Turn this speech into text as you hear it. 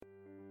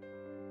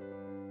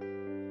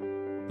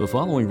The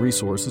following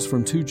resources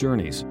from Two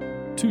Journeys.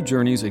 Two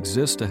Journeys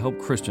exists to help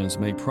Christians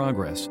make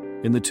progress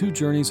in the two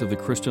journeys of the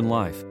Christian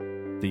life,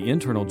 the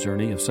internal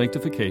journey of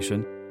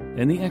sanctification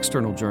and the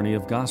external journey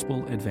of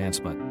gospel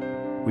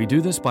advancement. We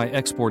do this by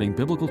exporting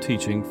biblical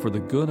teaching for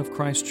the good of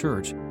Christ's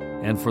church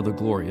and for the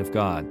glory of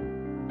God.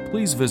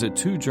 Please visit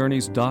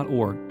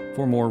twojourneys.org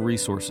for more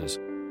resources.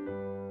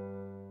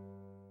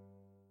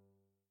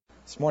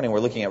 This morning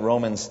we're looking at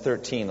Romans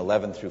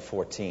 13:11 through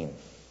 14.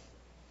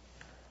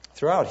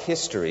 Throughout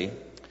history,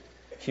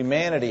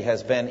 humanity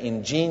has been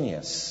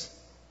ingenious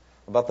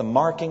about the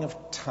marking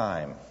of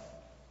time.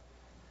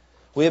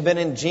 We have been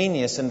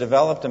ingenious and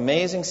developed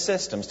amazing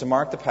systems to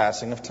mark the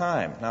passing of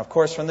time. Now, of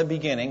course, from the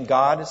beginning,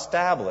 God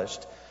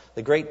established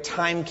the great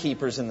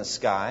timekeepers in the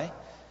sky.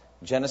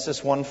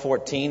 Genesis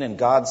 1:14, and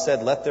God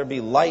said, "Let there be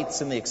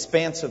lights in the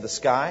expanse of the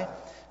sky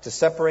to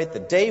separate the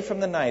day from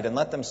the night, and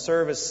let them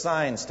serve as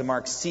signs to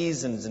mark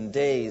seasons and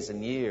days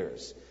and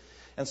years."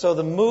 And so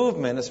the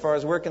movement, as far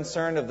as we're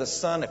concerned, of the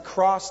sun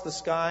across the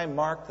sky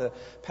marked the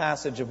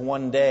passage of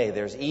one day.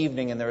 There's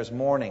evening and there's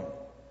morning,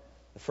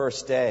 the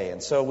first day.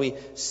 And so we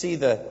see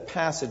the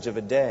passage of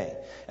a day.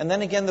 And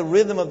then again, the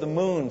rhythm of the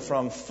moon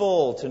from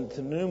full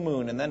to new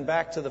moon and then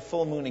back to the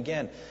full moon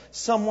again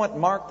somewhat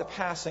marked the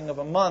passing of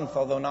a month,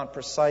 although not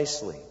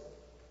precisely.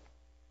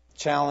 The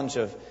challenge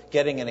of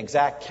getting an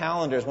exact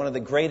calendar is one of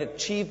the great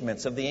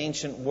achievements of the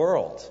ancient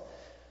world,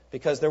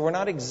 because there were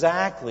not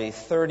exactly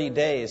 30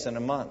 days in a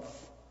month,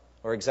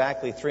 or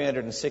exactly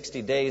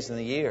 360 days in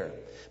the year.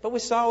 But we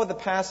saw with the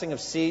passing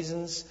of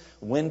seasons,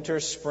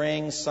 winter,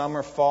 spring,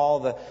 summer,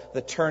 fall,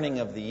 the turning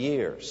of the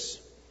years.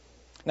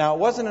 Now, it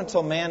wasn't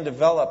until man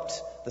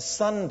developed the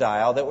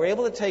sundial that we're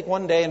able to take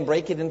one day and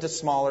break it into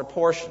smaller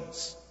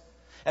portions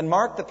and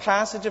mark the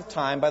passage of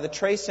time by the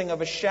tracing of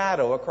a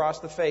shadow across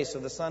the face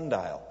of the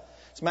sundial.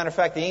 As a matter of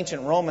fact, the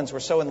ancient Romans were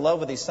so in love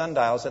with these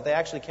sundials that they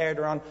actually carried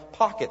around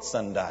pocket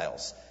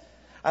sundials.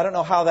 I don't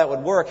know how that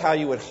would work, how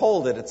you would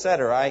hold it,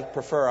 etc. I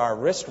prefer our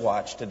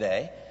wristwatch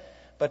today.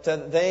 But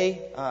they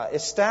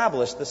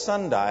established the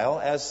sundial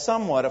as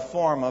somewhat a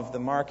form of the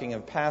marking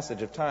of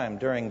passage of time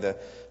during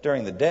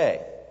the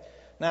day.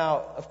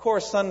 Now, of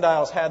course,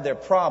 sundials had their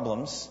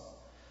problems,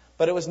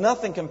 but it was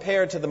nothing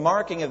compared to the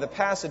marking of the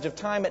passage of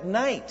time at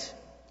night.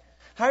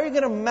 How are you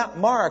going to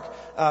mark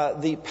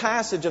the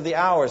passage of the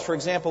hours? For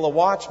example, a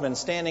watchman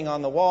standing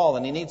on the wall,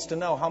 and he needs to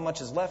know how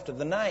much is left of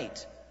the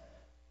night.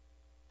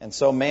 And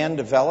so man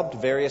developed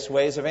various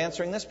ways of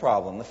answering this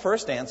problem. The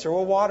first answer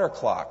were water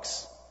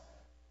clocks.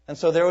 And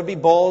so there would be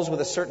bowls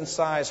with a certain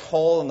size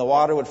hole, and the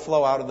water would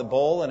flow out of the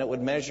bowl, and it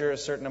would measure a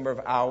certain number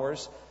of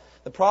hours.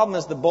 The problem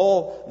is the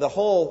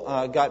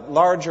hole got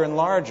larger and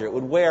larger. It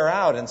would wear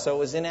out, and so it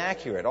was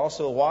inaccurate.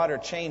 Also, the water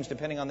changed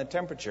depending on the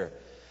temperature,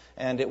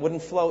 and it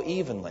wouldn't flow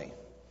evenly.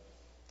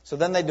 So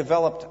then they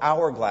developed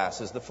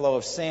hourglasses, the flow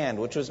of sand,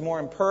 which was more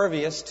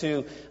impervious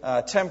to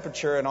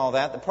temperature and all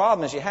that. The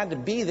problem is you had to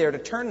be there to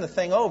turn the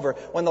thing over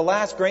when the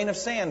last grain of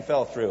sand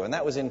fell through, and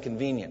that was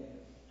inconvenient.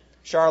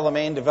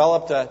 Charlemagne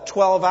developed a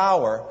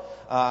 12-hour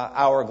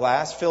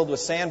hourglass filled with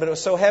sand, but it was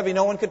so heavy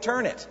no one could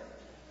turn it.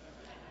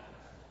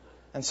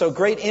 And so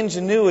great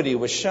ingenuity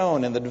was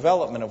shown in the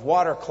development of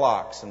water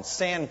clocks and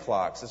sand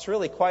clocks. It's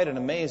really quite an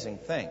amazing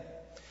thing.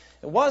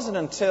 It wasn't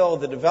until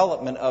the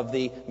development of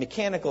the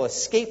mechanical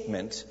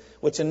escapement,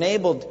 which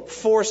enabled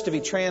force to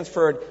be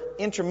transferred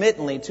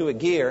intermittently to a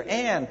gear,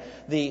 and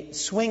the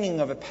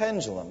swinging of a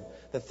pendulum,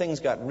 that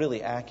things got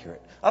really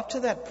accurate. Up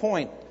to that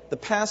point, the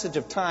passage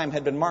of time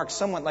had been marked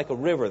somewhat like a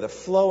river, the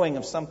flowing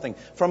of something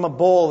from a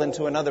bowl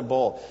into another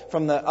bowl,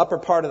 from the upper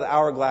part of the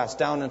hourglass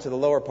down into the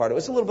lower part. It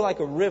was a little bit like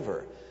a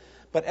river.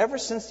 But ever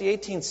since the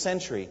 18th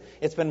century,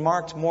 it's been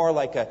marked more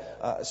like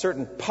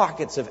certain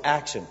pockets of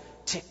action.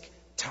 Tick,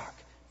 tock,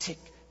 tick,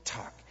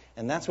 tock.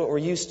 And that's what we're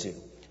used to.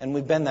 And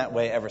we've been that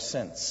way ever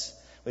since.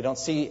 We don't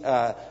see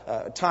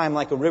time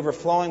like a river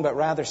flowing, but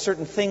rather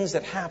certain things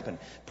that happen,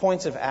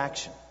 points of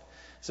action.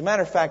 As a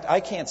matter of fact, I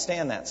can't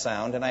stand that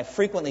sound, and I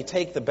frequently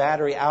take the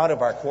battery out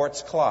of our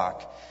quartz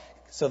clock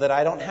so that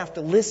I don't have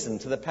to listen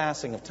to the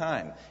passing of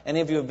time.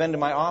 Any of you have been to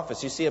my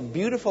office, you see a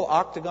beautiful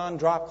octagon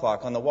drop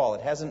clock on the wall.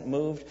 It hasn't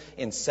moved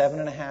in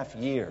 7.5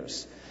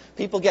 years.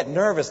 People get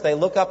nervous. They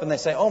look up and they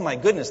say, "Oh my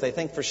goodness," they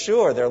think for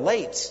sure they're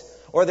late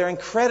or they're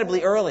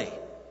incredibly early.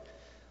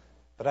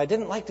 But I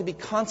didn't like to be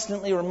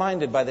constantly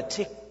reminded by the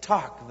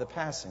tick-tock of the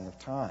passing of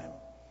time.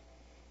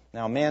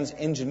 Now, man's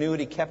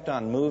ingenuity kept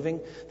on moving.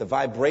 The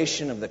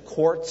vibration of the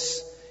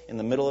quartz in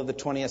the middle of the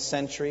 20th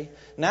century.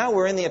 Now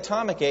we're in the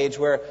atomic age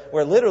where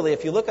literally,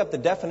 if you look up the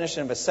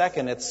definition of a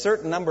second, it's a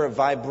certain number of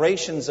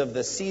vibrations of the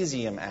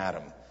cesium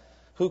atom.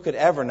 Who could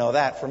ever know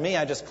that? For me,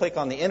 I just click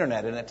on the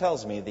internet and it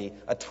tells me the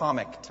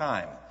atomic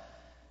time.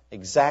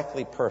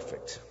 Exactly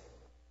perfect.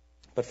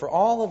 But for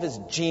all of his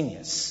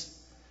genius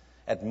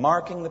at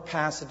marking the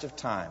passage of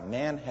time,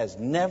 man has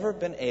never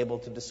been able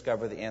to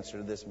discover the answer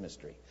to this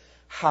mystery.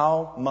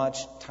 How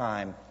much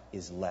time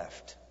is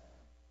left?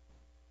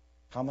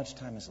 How much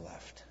time is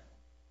left?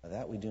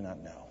 That we do not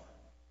know.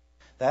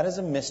 That is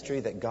a mystery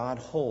that God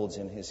holds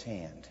in his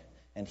hand,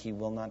 and he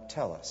will not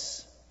tell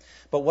us.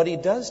 But what he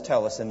does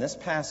tell us in this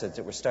passage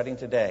that we're studying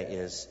today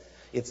is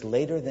it's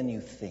later than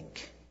you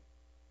think.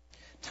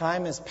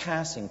 Time is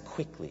passing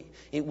quickly.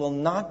 It will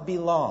not be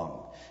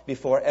long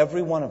before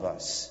every one of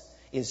us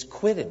is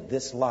quitted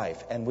this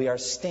life and we are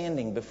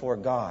standing before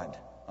God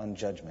on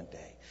Judgment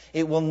Day.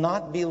 It will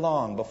not be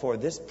long before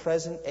this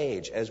present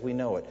age, as we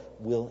know it,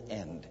 will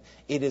end.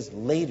 It is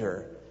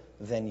later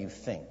than you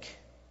think.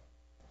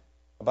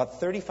 About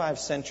 35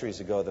 centuries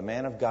ago, the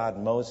man of God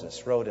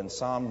Moses wrote in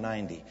Psalm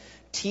 90,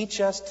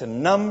 "Teach us to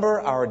number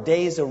our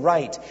days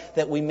aright,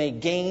 that we may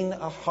gain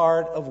a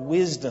heart of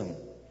wisdom."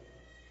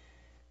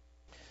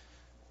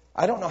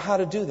 I don't know how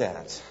to do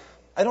that.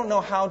 I don't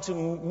know how to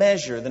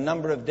measure the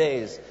number of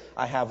days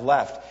I have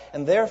left.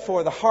 And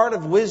therefore, the heart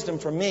of wisdom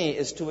for me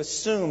is to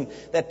assume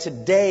that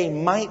today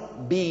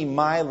might be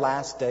my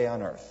last day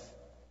on earth.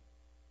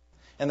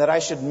 And that I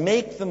should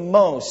make the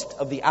most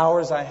of the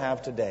hours I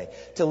have today,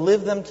 to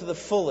live them to the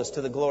fullest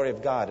to the glory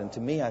of God. And to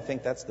me, I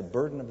think that's the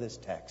burden of this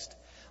text.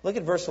 Look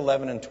at verse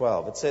 11 and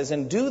 12. It says,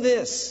 "And do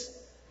this,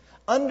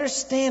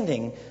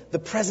 understanding the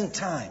present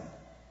time.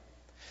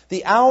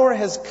 The hour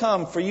has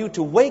come for you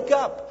to wake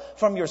up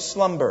from your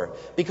slumber,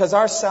 because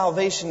our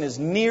salvation is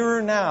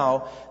nearer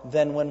now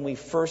than when we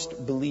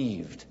first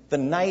believed. The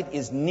night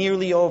is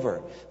nearly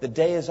over. The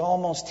day is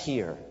almost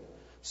here.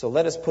 So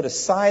let us put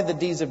aside the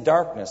deeds of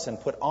darkness and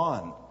put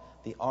on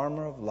the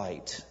armor of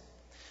light."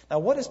 Now,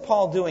 what is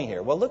Paul doing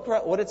here? Well, look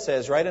what it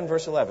says right in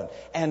verse 11.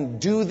 "And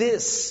do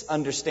this,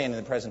 understanding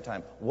the present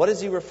time." What is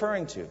he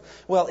referring to?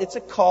 Well, it's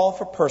a call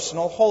for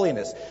personal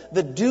holiness.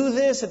 The "do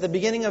this" at the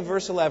beginning of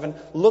verse 11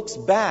 looks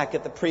back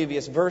at the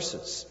previous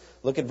verses.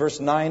 Look at verse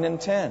 9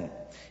 and 10.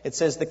 It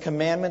says the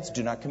commandments: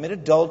 do not commit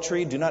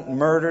adultery, do not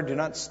murder, do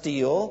not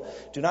steal,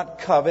 do not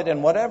covet,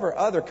 and whatever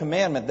other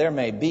commandment there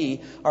may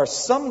be, are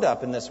summed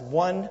up in this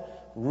one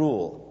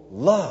rule: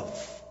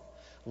 love.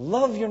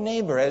 Love your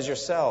neighbor as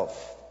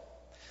yourself.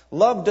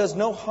 Love does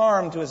no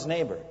harm to his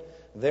neighbor.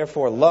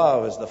 Therefore,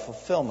 love is the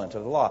fulfillment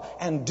of the law.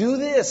 And do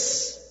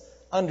this,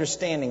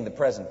 understanding the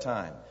present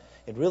time.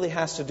 It really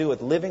has to do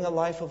with living a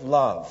life of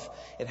love.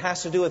 It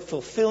has to do with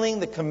fulfilling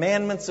the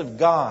commandments of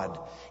God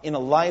in a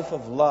life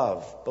of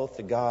love, both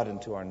to God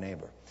and to our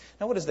neighbor.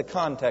 Now, what is the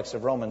context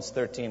of Romans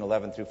 13,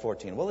 11 through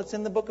 14? Well, it's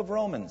in the book of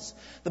Romans.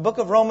 The book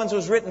of Romans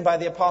was written by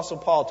the Apostle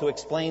Paul to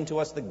explain to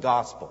us the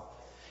gospel.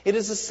 It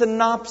is a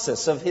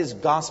synopsis of his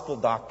gospel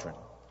doctrine.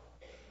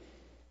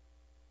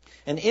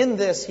 And in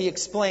this, he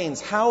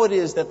explains how it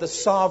is that the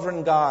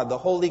sovereign God, the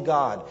holy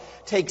God,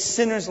 takes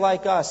sinners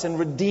like us and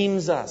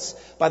redeems us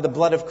by the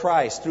blood of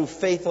Christ through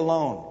faith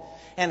alone.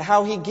 And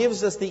how he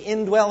gives us the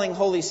indwelling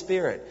Holy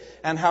Spirit.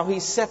 And how he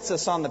sets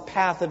us on the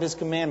path of his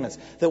commandments,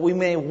 that we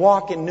may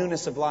walk in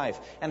newness of life.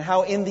 And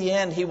how in the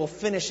end he will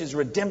finish his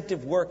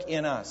redemptive work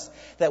in us,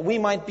 that we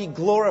might be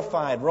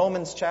glorified,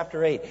 Romans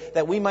chapter 8,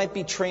 that we might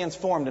be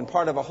transformed and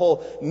part of a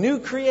whole new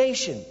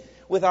creation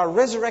with our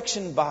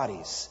resurrection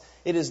bodies.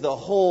 It is the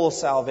whole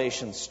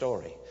salvation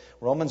story.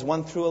 Romans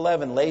 1 through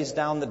 11 lays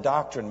down the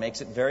doctrine,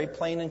 makes it very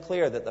plain and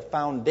clear that the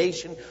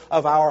foundation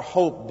of our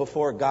hope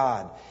before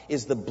God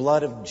is the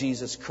blood of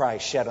Jesus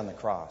Christ shed on the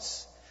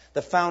cross.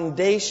 The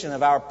foundation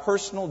of our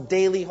personal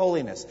daily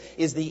holiness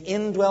is the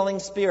indwelling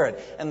Spirit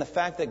and the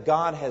fact that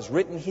God has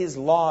written His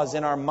laws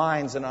in our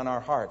minds and on our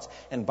hearts.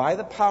 And by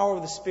the power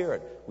of the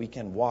Spirit, we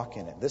can walk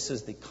in it. This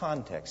is the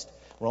context.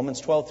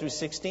 Romans 12 through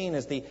 16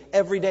 is the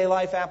everyday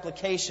life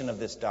application of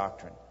this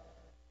doctrine.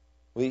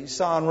 We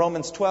saw in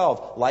Romans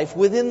 12, life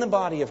within the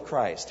body of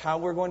Christ, how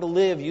we're going to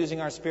live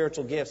using our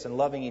spiritual gifts and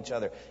loving each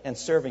other and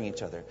serving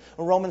each other.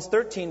 Romans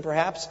 13,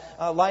 perhaps,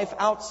 life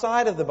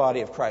outside of the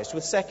body of Christ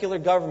with secular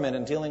government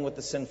and dealing with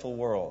the sinful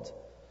world.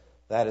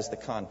 That is the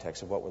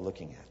context of what we're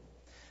looking at.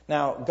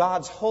 Now,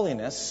 God's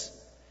holiness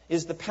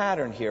is the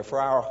pattern here for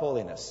our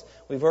holiness.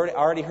 We've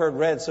already heard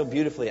read so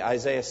beautifully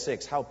Isaiah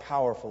 6. How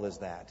powerful is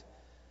that?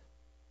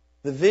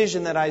 The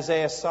vision that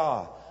Isaiah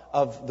saw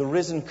of the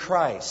risen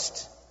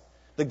Christ,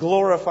 the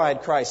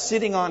glorified Christ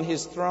sitting on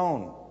His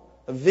throne,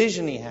 a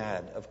vision he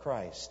had of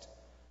Christ.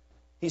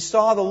 He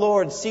saw the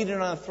Lord seated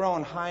on a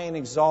throne, high and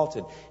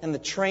exalted, and the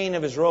train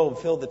of His robe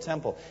filled the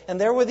temple. And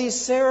there were these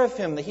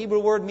seraphim. The Hebrew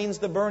word means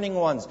the burning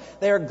ones.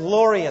 They are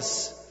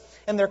glorious,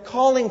 and they're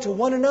calling to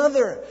one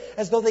another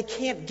as though they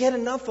can't get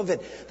enough of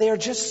it. They are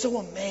just so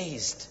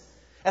amazed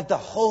at the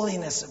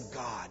holiness of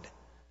God.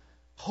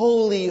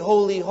 Holy,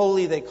 holy,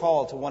 holy, they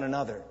call to one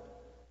another.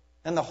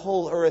 And the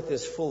whole earth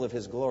is full of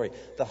His glory.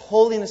 The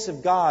holiness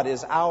of God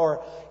is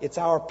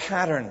our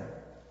pattern.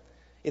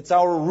 It's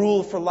our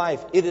rule for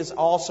life. It is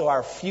also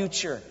our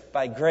future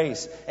by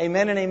grace.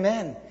 Amen and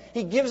amen.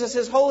 He gives us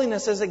His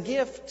holiness as a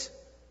gift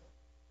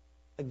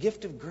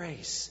of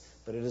grace.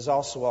 But it is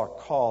also our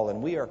call,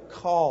 and we are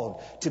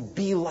called to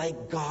be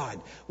like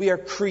God. We are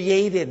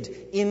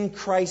created in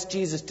Christ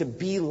Jesus to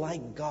be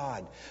like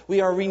God. We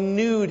are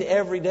renewed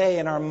every day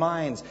in our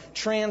minds,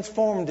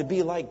 transformed to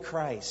be like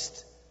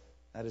Christ.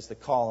 That is the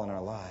call in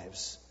our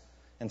lives.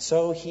 And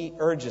so He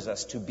urges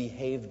us to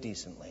behave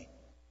decently.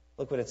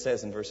 Look what it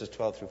says in verses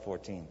 12 through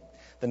 14.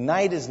 The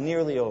night is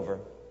nearly over.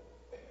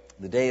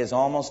 The day is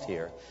almost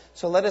here.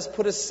 So let us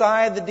put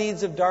aside the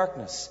deeds of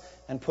darkness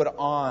and put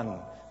on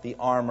the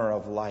armor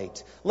of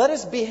light. Let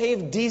us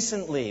behave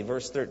decently,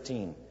 verse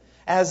 13,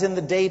 as in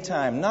the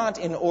daytime, not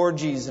in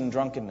orgies and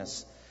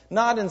drunkenness,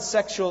 not in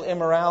sexual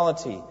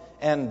immorality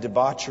and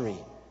debauchery,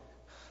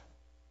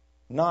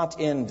 not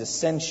in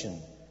dissension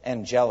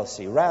and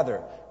jealousy.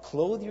 Rather,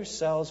 clothe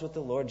yourselves with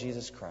the Lord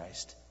Jesus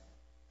Christ,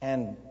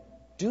 and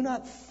do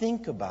not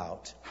think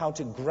about how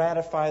to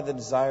gratify the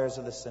desires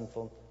of the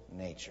sinful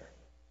nature.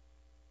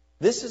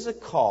 This is a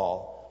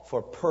call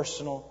for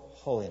personal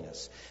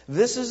holiness.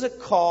 This is a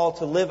call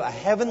to live a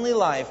heavenly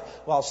life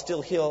while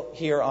still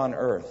here on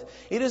earth.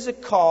 It is a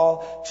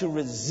call to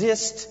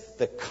resist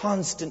the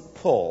constant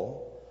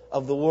pull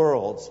of the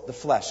world, the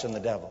flesh, and the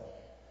devil.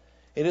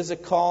 It is a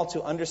call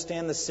to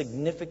understand the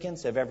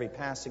significance of every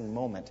passing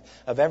moment,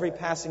 of every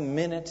passing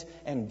minute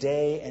and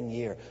day and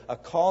year. A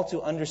call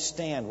to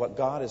understand what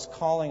God is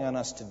calling on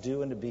us to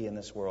do and to be in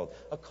this world.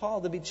 A call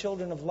to be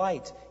children of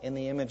light in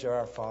the image of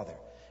our Father.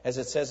 As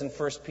it says in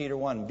 1 Peter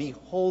 1, be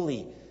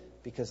holy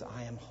because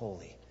I am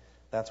holy.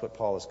 That's what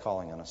Paul is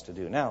calling on us to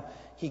do. Now,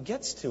 he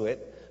gets to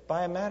it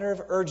by a matter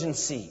of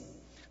urgency.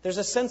 There's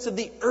a sense of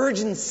the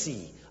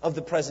urgency of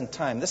the present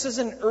time. This is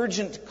an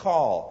urgent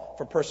call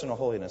for personal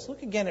holiness.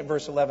 Look again at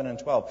verse 11 and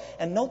 12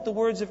 and note the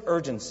words of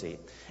urgency.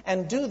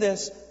 And do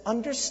this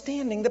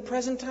understanding the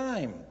present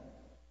time.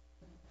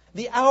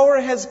 The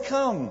hour has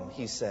come,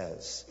 he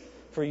says,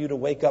 for you to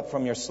wake up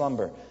from your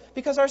slumber,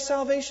 because our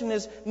salvation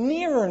is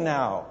nearer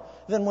now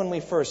than when we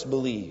first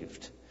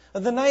believed.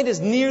 The night is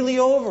nearly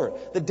over.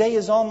 The day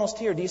is almost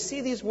here. Do you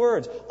see these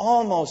words?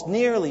 Almost,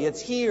 nearly,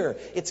 it's here,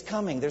 it's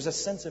coming. There's a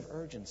sense of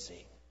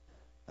urgency.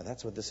 Now,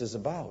 that's what this is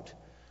about.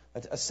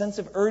 A sense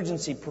of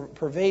urgency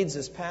pervades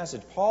this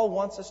passage. Paul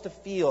wants us to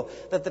feel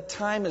that the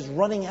time is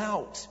running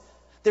out.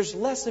 There's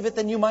less of it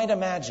than you might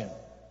imagine.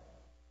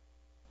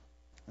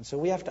 And so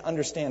we have to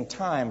understand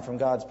time from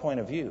God's point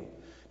of view.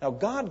 Now,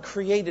 God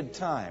created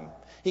time.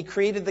 He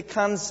created the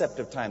concept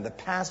of time, the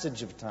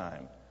passage of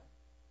time.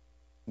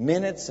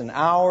 Minutes and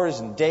hours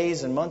and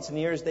days and months and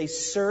years, they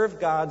serve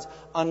God's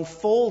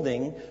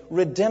unfolding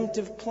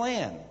redemptive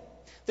plan.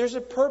 There's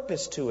a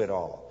purpose to it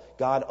all.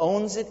 God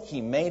owns it, He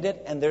made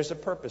it, and there's a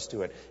purpose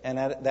to it. And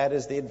that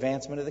is the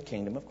advancement of the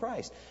kingdom of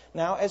Christ.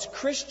 Now, as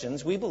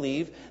Christians, we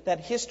believe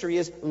that history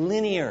is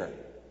linear.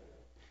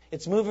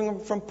 It's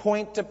moving from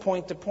point to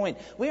point to point.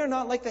 We are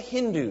not like the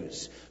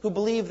Hindus who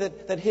believe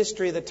that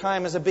history, that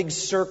time is a big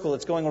circle.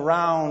 It's going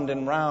round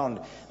and round.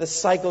 The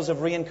cycles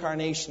of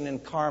reincarnation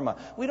and karma.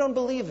 We don't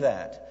believe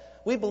that.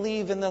 We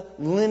believe in the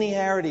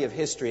linearity of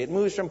history. It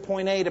moves from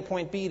point A to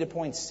point B to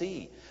point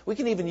C. We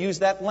can even use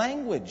that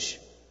language.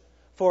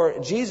 For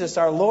Jesus,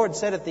 our Lord,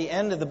 said at the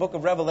end of the book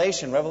of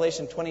Revelation,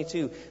 Revelation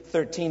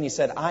 22:13, He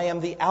said, I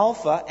am the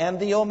Alpha and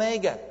the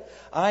Omega.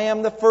 I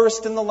am the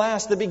first and the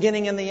last, the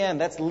beginning and the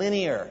end. That's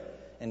linear.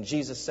 And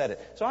Jesus said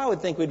it. So I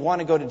would think we'd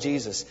want to go to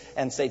Jesus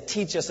and say,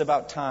 teach us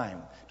about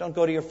time. Don't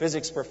go to your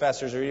physics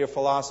professors or your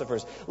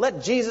philosophers.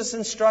 Let Jesus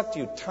instruct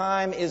you.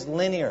 Time is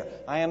linear.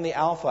 I am the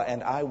Alpha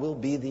and I will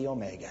be the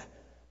Omega.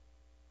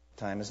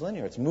 Time is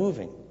linear. It's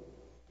moving.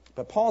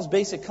 But Paul's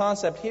basic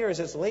concept here is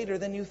it's later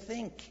than you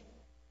think.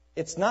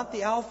 It's not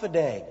the Alpha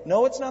day.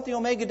 No, it's not the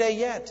Omega day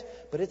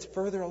yet. But it's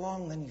further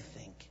along than you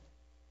think.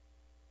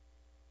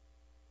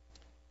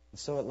 And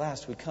so at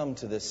last we come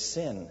to this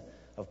sin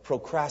of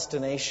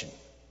procrastination.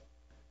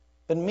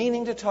 Been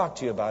meaning to talk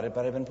to you about it,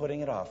 but I've been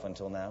putting it off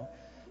until now.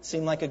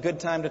 Seemed like a good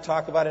time to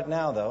talk about it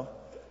now, though.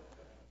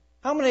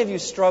 How many of you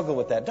struggle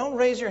with that? Don't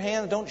raise your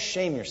hand, don't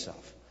shame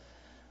yourself.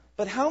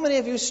 But how many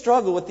of you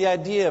struggle with the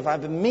idea of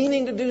I've been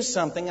meaning to do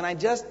something and I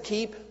just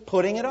keep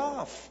putting it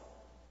off?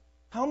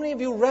 How many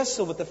of you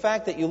wrestle with the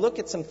fact that you look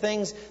at some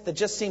things that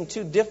just seem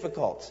too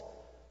difficult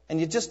and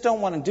you just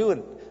don't want to do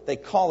it? They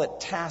call it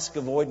task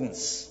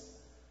avoidance.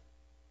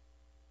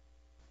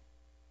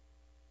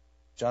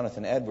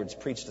 Jonathan Edwards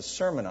preached a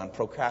sermon on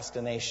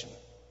procrastination.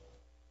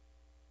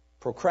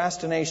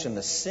 Procrastination,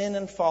 the sin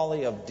and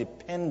folly of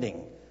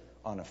depending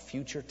on a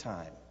future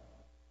time.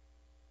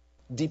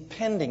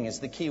 Depending is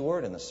the key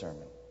word in the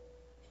sermon.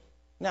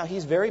 Now,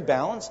 he's very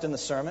balanced in the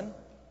sermon.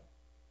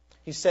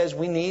 He says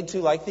we need to,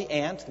 like the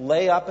ant,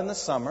 lay up in the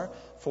summer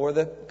for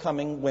the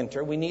coming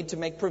winter. We need to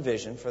make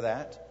provision for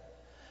that.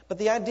 But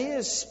the idea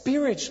is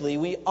spiritually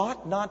we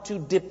ought not to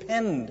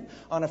depend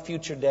on a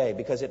future day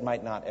because it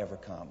might not ever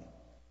come.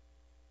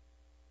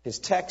 His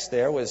text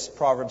there was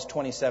Proverbs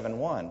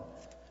 27:1.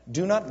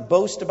 Do not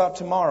boast about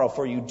tomorrow,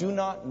 for you do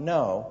not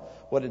know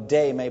what a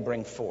day may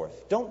bring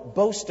forth. Don't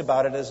boast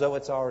about it as though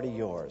it's already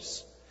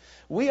yours.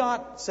 We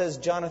ought, says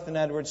Jonathan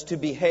Edwards, to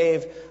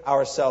behave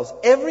ourselves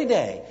every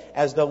day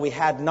as though we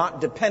had not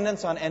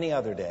dependence on any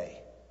other day.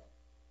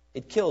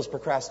 It kills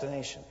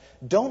procrastination.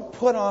 Don't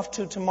put off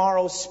to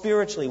tomorrow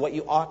spiritually what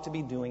you ought to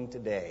be doing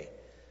today.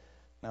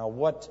 Now,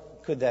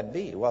 what could that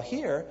be? Well,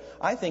 here,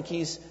 I think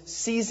he's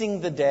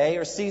seizing the day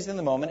or seizing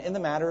the moment in the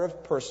matter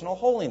of personal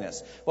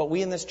holiness. What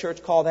we in this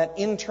church call that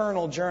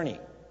internal journey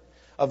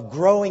of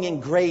growing in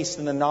grace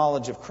and the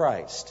knowledge of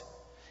Christ.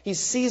 He's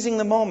seizing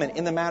the moment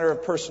in the matter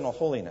of personal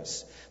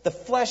holiness. The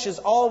flesh is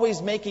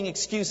always making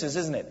excuses,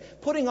 isn't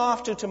it? Putting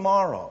off to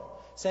tomorrow,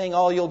 saying,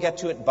 oh, you'll get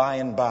to it by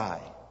and by.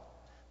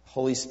 The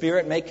Holy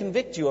Spirit may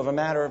convict you of a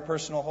matter of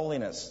personal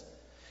holiness.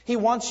 He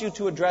wants you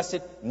to address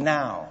it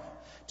now.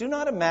 Do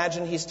not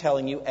imagine He's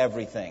telling you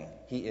everything.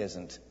 He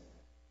isn't.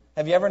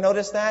 Have you ever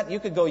noticed that? You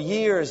could go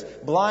years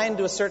blind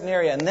to a certain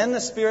area, and then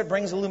the Spirit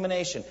brings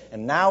illumination,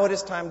 and now it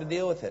is time to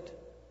deal with it.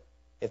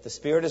 If the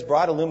Spirit has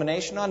brought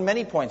illumination on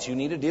many points, you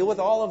need to deal with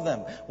all of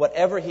them,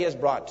 whatever He has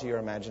brought to your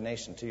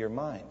imagination, to your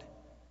mind.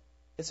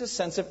 It's a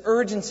sense of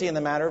urgency in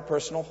the matter of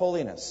personal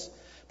holiness.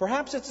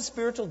 Perhaps it's a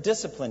spiritual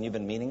discipline you've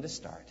been meaning to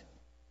start.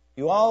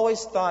 You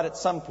always thought at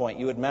some point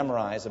you would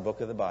memorize a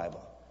book of the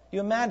Bible. You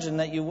imagined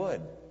that you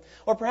would.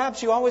 Or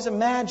perhaps you always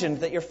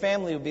imagined that your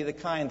family would be the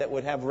kind that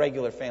would have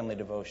regular family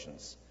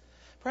devotions.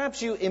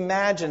 Perhaps you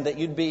imagined that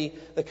you'd be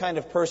the kind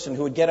of person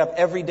who would get up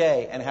every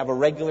day and have a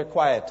regular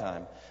quiet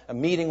time, a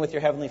meeting with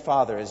your Heavenly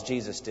Father as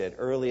Jesus did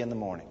early in the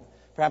morning.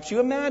 Perhaps you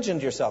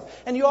imagined yourself,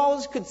 and you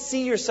always could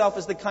see yourself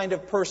as the kind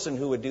of person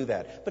who would do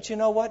that. But you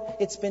know what?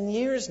 It's been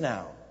years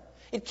now.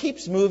 It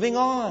keeps moving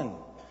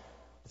on.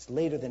 It's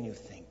later than you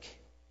think.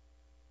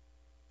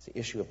 It's the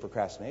issue of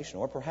procrastination.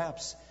 Or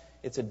perhaps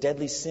it's a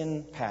deadly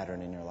sin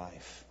pattern in your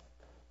life.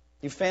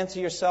 You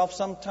fancy yourself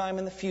sometime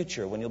in the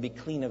future when you'll be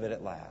clean of it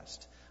at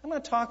last. I'm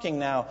not talking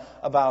now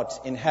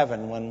about in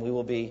heaven when we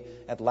will be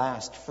at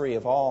last free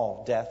of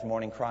all death,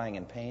 mourning, crying,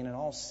 and pain, and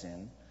all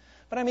sin.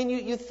 But I mean,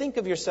 you think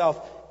of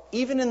yourself,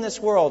 even in this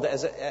world,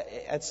 as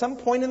at some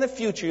point in the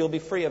future, you'll be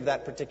free of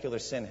that particular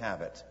sin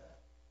habit.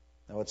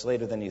 No, it's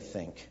later than you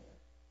think.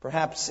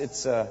 Perhaps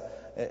it's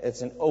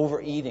an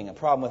overeating, a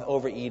problem with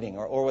overeating,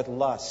 or with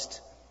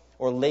lust,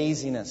 or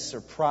laziness,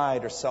 or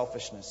pride, or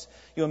selfishness.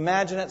 You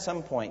imagine at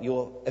some point you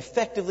will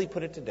effectively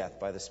put it to death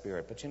by the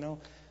Spirit. But you know,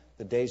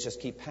 the days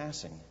just keep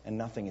passing and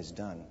nothing is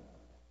done.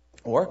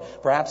 Or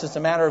perhaps it's a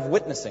matter of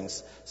witnessing.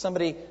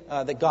 Somebody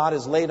that God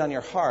has laid on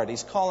your heart.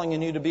 He's calling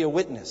on you to be a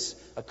witness,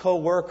 a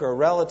co-worker, a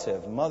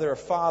relative, a mother or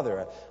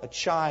father, a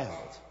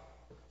child,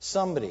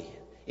 somebody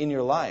in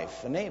your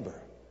life, a neighbor.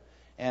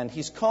 And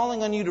He's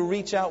calling on you to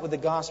reach out with the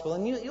gospel,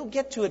 and you'll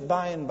get to it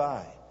by and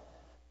by.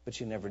 But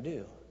you never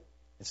do.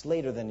 It's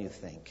later than you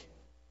think.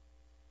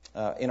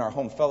 In our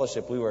home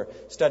fellowship, we were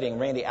studying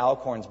Randy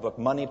Alcorn's book,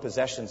 Money,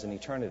 Possessions, and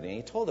Eternity. And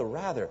he told a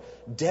rather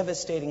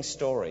devastating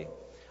story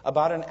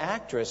about an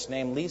actress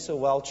named Lisa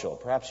Whelchel.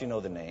 Perhaps you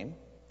know the name.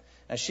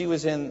 And she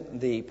was in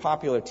the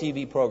popular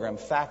TV program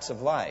Facts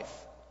of Life.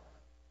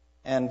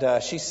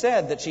 And she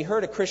said that she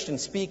heard a Christian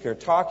speaker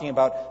talking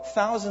about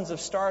thousands of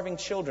starving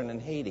children in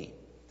Haiti.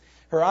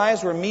 Her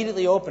eyes were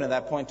immediately open at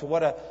that point to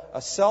what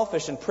a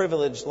selfish and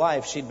privileged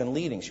life she'd been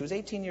leading. She was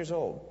 18 years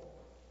old.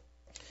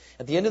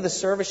 At the end of the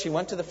service, she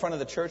went to the front of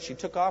the church. She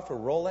took off her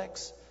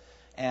Rolex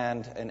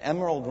and an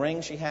emerald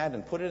ring she had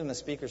and put it in the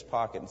speaker's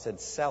pocket and said,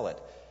 "Sell it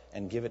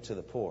and give it to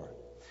the poor."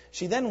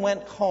 She then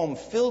went home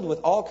filled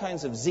with all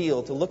kinds of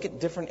zeal to look at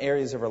different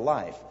areas of her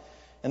life.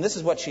 And this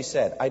is what she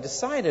said: "I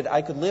decided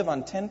I could live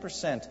on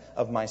 10%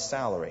 of my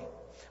salary.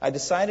 I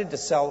decided to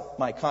sell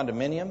my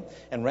condominium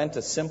and rent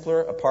a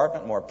simpler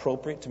apartment more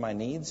appropriate to my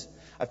needs.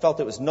 I felt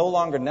it was no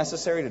longer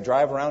necessary to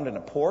drive around in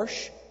a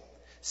Porsche.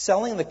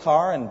 Selling the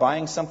car and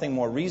buying something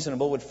more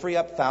reasonable would free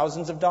up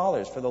thousands of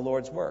dollars for the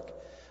Lord's work.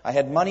 I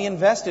had money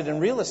invested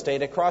in real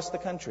estate across the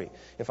country.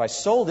 If I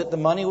sold it, the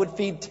money would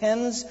feed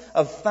tens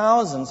of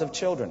thousands of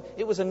children.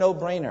 It was a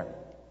no-brainer.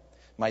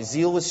 My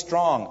zeal was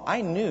strong.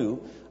 I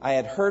knew I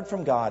had heard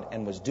from God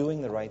and was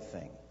doing the right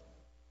thing."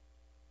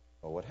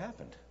 Well, what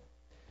happened?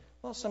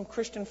 Well, some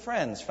Christian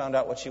friends found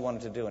out what she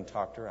wanted to do and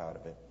talked her out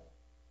of it.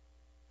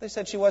 They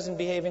said she wasn't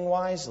behaving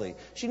wisely.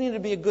 She needed to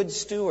be a good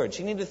steward.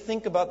 She needed to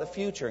think about the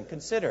future and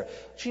consider.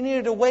 She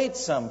needed to wait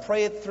some,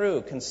 pray it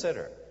through,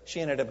 consider. She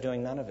ended up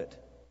doing none of it.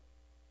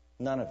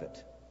 None of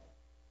it.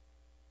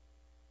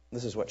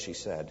 This is what she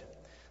said.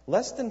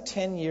 Less than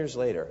 10 years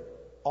later,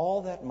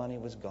 all that money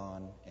was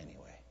gone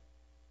anyway.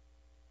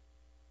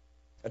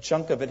 A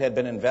chunk of it had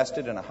been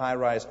invested in a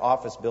high-rise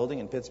office building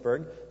in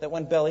Pittsburgh that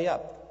went belly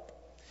up.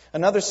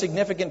 Another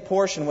significant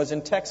portion was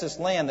in Texas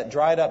land that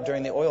dried up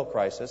during the oil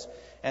crisis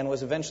and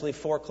was eventually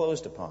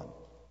foreclosed upon.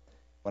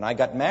 When I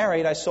got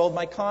married, I sold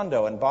my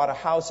condo and bought a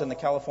house in the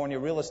California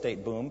real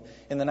estate boom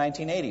in the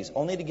 1980s,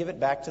 only to give it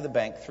back to the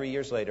bank 3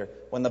 years later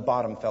when the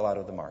bottom fell out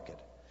of the market.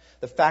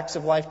 The Facts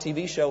of Life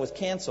TV show was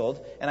canceled,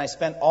 and I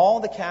spent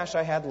all the cash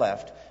I had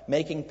left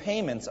making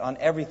payments on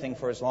everything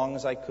for as long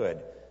as I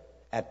could.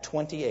 At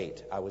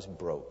 28, I was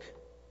broke,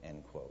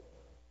 end quote.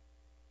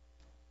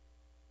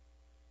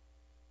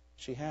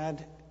 She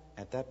had,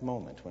 at that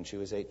moment when she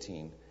was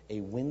 18, a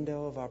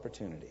window of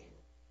opportunity.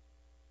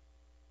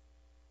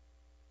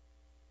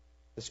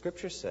 The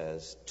Scripture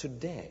says,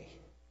 today,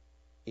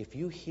 if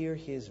you hear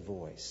His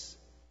voice,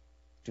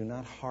 do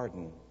not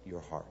harden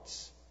your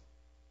hearts.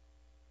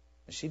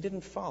 She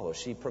didn't follow.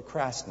 She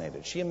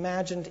procrastinated. She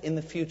imagined in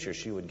the future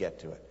she would get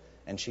to it,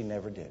 and she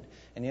never did.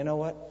 And you know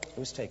what? It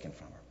was taken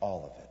from her,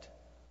 all of it.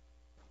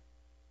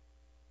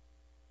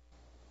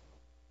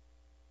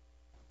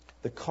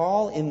 The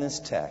call in this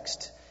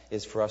text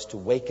is for us to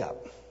wake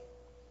up.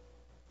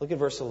 Look at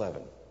verse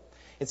 11.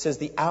 It says,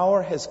 the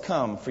hour has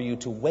come for you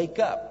to wake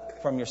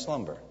up from your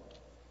slumber.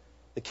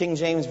 The King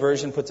James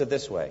Version puts it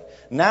this way.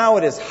 Now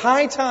it is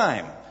high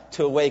time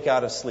to awake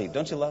out of sleep.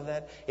 Don't you love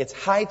that? It's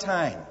high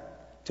time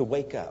to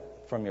wake up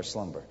from your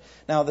slumber.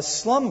 Now, the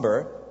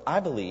slumber, I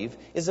believe,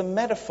 is a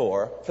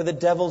metaphor for the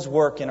devil's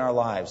work in our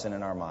lives and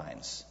in our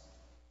minds.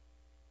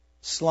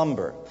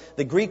 Slumber.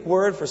 The Greek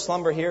word for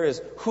slumber here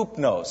is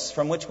hypnos,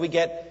 from which we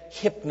get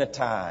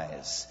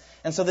hypnotize.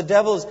 And so the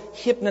devil is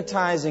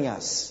hypnotizing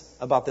us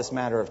about this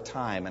matter of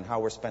time and how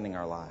we're spending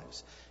our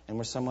lives. And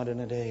we're somewhat in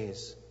a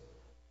daze.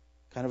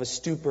 Kind of a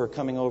stupor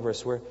coming over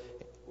us where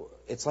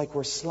it's like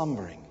we're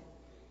slumbering.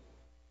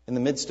 In the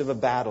midst of a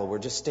battle, we're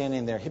just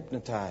standing there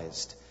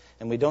hypnotized.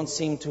 And we don't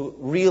seem to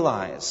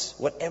realize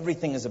what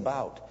everything is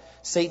about.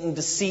 Satan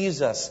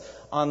deceives us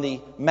on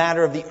the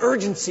matter of the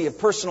urgency of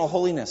personal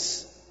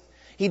holiness.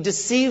 He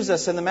deceives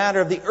us in the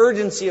matter of the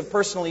urgency of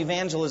personal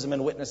evangelism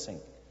and witnessing.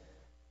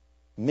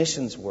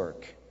 Missions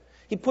work.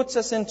 He puts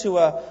us into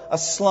a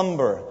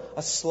slumber,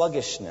 a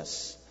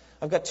sluggishness.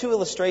 I've got two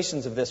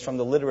illustrations of this from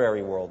the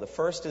literary world. The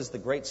first is the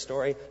great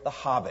story, The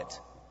Hobbit,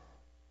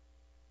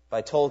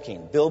 by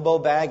Tolkien. Bilbo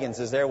Baggins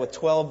is there with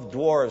 12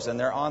 dwarves, and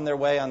they're on their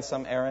way on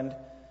some errand.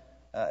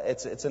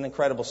 It's an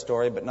incredible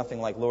story, but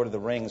nothing like Lord of the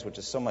Rings, which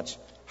is so much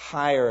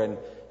higher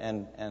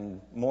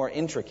and more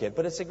intricate.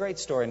 But it's a great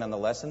story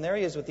nonetheless. And there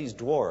he is with these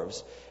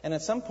dwarves. And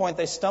at some point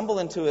they stumble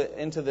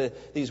into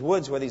these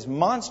woods where these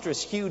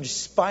monstrous, huge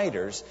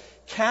spiders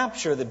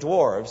capture the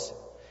dwarves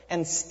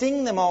and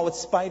sting them all with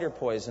spider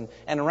poison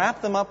and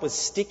wrap them up with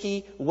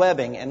sticky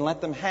webbing and let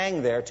them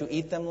hang there to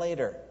eat them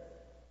later.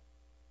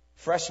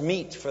 Fresh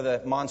meat for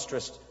the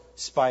monstrous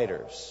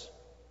spiders.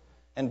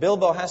 And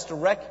Bilbo has to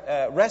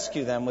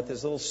rescue them with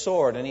his little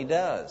sword, and he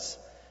does.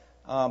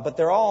 But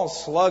they're all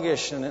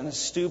sluggish and in a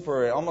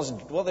stupor.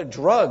 They're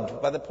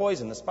drugged by the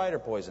poison, the spider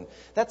poison.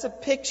 That's a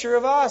picture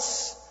of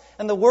us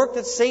and the work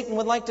that Satan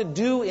would like to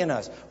do in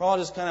us. We're all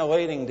just kind of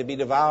waiting to be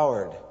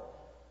devoured.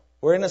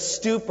 We're in a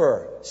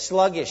stupor,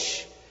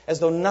 sluggish, as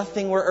though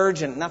nothing were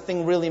urgent,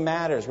 nothing really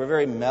matters. We're a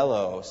very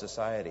mellow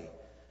society.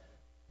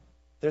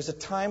 There's a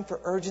time for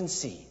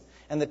urgency,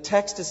 and the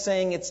text is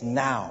saying it's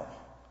now.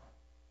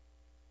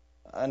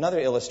 Another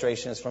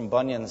illustration is from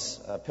Bunyan's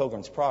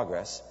Pilgrim's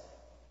Progress,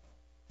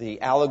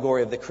 the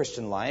allegory of the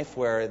Christian life,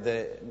 where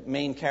the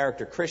main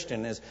character,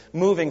 Christian, is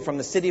moving from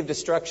the city of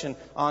destruction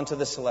onto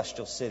the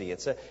celestial city.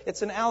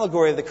 It's an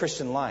allegory of the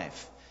Christian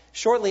life.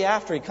 Shortly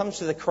after he comes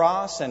to the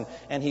cross and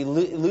he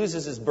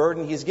loses his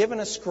burden, he's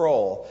given a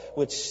scroll,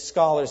 which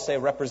scholars say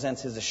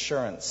represents his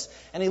assurance.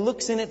 And he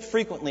looks in it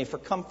frequently for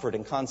comfort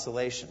and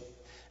consolation.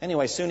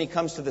 Anyway, soon he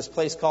comes to this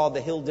place called the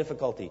Hill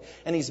Difficulty.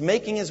 And he's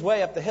making his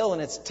way up the hill,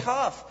 and it's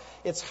tough.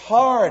 It's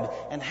hard.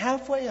 And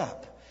halfway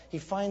up, he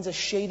finds a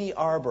shady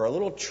arbor, a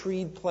little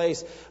treed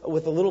place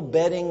with a little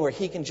bedding where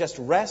he can just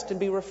rest and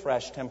be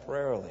refreshed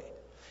temporarily.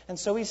 And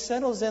so he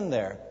settles in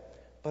there.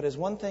 But as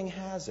one thing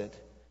has it,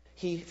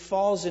 he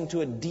falls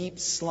into a deep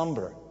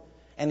slumber,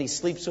 and he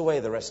sleeps away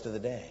the rest of the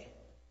day.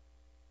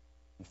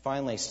 And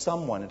finally,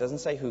 someone, it doesn't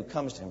say who,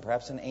 comes to him,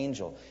 perhaps an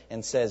angel,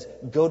 and says,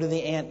 "Go to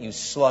the ant, you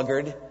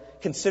sluggard.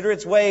 Consider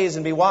its ways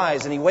and be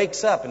wise." And he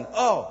wakes up and,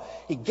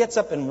 he gets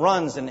up and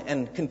runs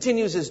and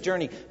continues his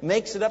journey,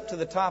 makes it up to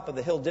the top of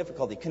the Hill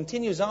Difficulty,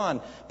 continues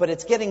on, but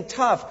it's getting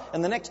tough.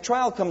 And the next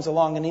trial comes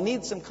along and he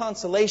needs some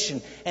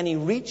consolation. And he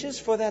reaches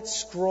for that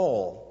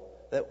scroll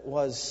that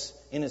was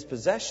in his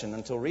possession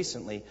until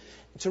recently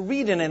to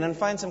read in it and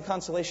find some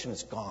consolation.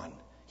 It's gone.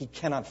 He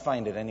cannot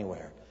find it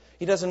anywhere.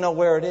 He doesn't know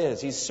where it is.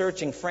 He's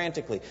searching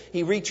frantically.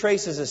 He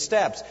retraces his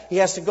steps. He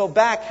has to go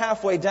back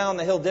halfway down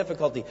the Hill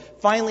Difficulty.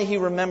 Finally, he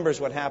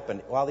remembers what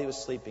happened. While he was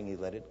sleeping, he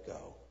let it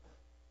go.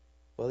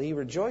 Well, he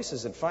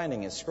rejoices at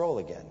finding his scroll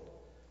again,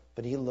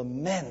 but he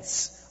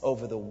laments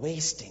over the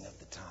wasting of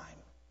the time.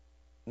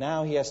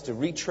 Now he has to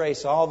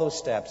retrace all those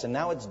steps, and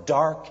now it's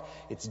dark,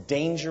 it's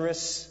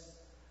dangerous,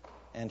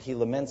 and he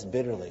laments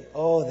bitterly.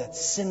 Oh, that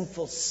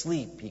sinful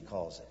sleep, he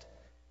calls it.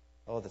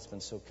 Oh, that's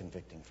been so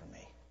convicting for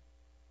me.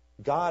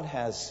 God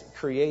has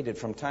created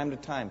from time to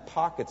time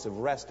pockets of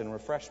rest and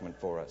refreshment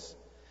for us.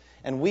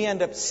 And we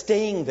end up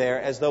staying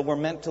there as though we're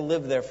meant to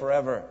live there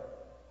forever.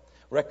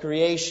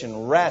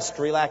 Recreation, rest,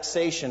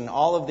 relaxation,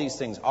 all of these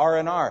things,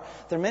 R&R.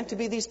 They're meant to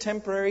be these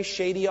temporary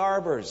shady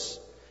arbors.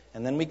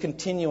 And then we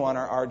continue on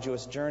our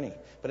arduous journey.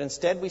 But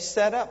instead we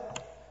set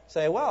up.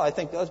 Say, well, I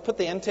think let's put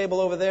the end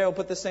table over there. We'll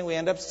put this thing. We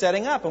end up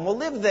setting up and we'll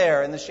live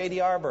there in the shady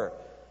arbor.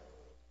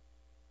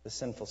 The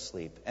sinful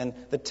sleep. And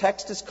the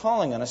text is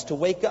calling on us to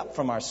wake up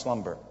from our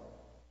slumber.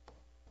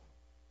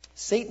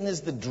 Satan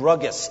is the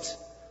druggist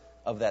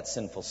of that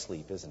sinful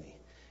sleep, isn't he?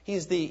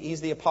 He's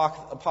the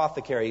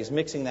apothecary. He's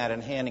mixing that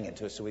and handing it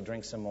to us so we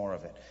drink some more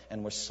of it.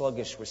 And we're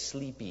sluggish, we're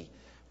sleepy,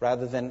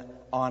 rather than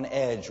on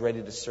edge,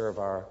 ready to serve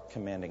our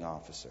commanding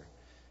officer.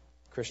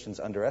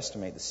 Christians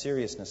underestimate the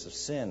seriousness of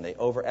sin. They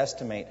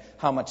overestimate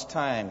how much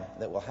time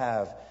that we'll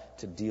have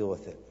to deal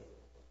with it.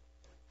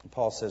 And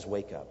Paul says,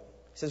 wake up.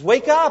 He says,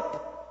 wake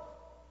up!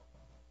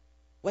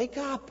 Wake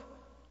up!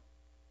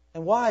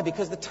 And why?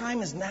 Because the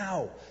time is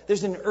now.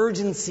 There's an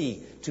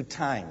urgency to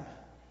time.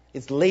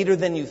 It's later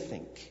than you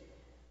think.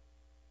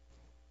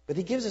 But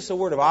he gives us a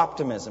word of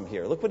optimism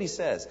here. Look what he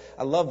says.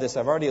 I love this.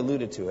 I've already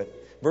alluded to it.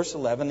 Verse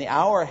 11, the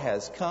hour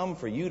has come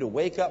for you to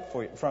wake up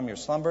from your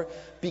slumber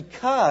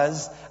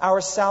because our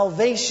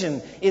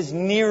salvation is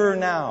nearer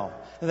now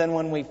than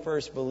when we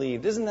first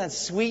believed. Isn't that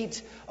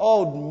sweet?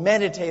 Oh,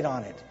 meditate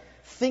on it.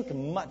 Think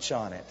much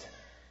on it.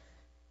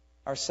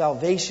 Our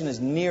salvation is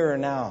nearer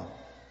now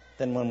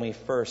than when we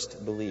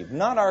first believed.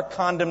 Not our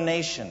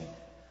condemnation,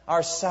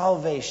 our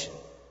salvation.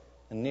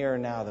 And nearer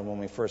now than when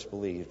we first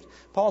believed.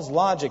 Paul's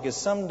logic is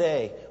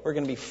someday we're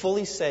going to be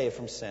fully saved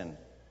from sin.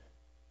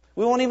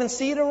 We won't even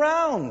see it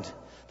around.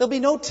 There'll be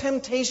no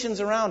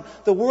temptations around.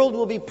 The world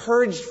will be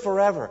purged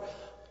forever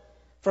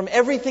from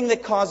everything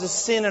that causes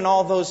sin and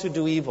all those who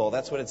do evil.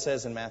 That's what it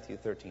says in Matthew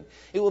 13.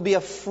 It will be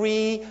a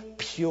free,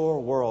 pure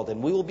world,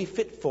 and we will be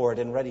fit for it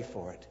and ready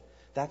for it.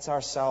 That's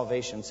our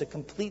salvation. It's a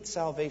complete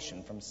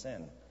salvation from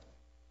sin.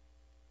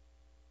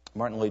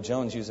 Martin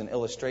Lloyd-Jones used an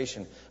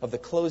illustration of the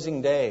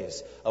closing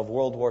days of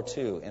World War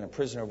II in a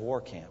prisoner of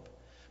war camp.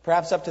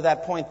 Perhaps up to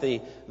that point,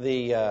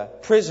 the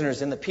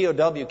prisoners in the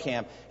POW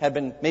camp had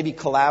been maybe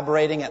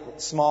collaborating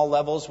at small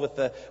levels with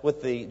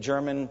the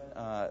German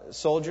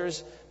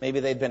soldiers. Maybe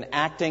they'd been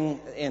acting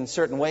in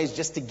certain ways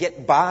just to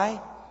get by.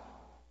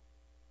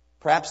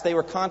 Perhaps they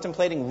were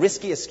contemplating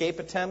risky escape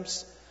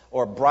attempts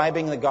or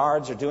bribing the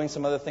guards or doing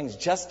some other things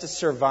just to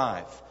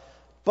survive.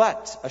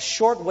 But a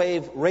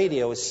shortwave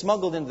radio is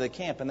smuggled into the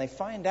camp, and they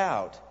find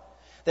out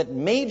that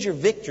major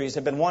victories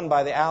have been won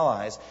by the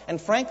Allies. And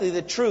frankly,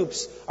 the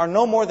troops are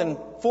no more than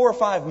 4 or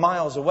 5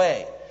 miles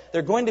away.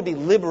 They're going to be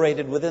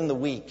liberated within the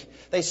week.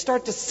 They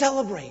start to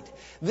celebrate.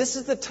 This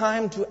is the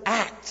time to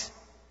act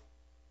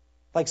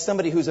like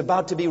somebody who's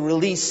about to be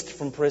released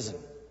from prison.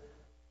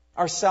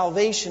 Our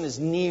salvation is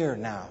near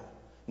now,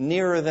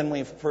 nearer than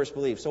we first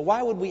believed. So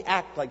why would we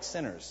act like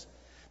sinners?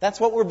 That's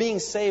what we're being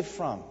saved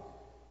from.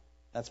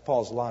 That's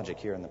Paul's logic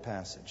here in the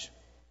passage.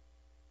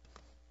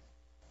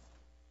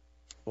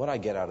 What I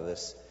get out of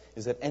this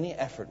is that any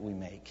effort we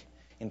make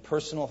in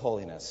personal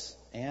holiness,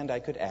 and I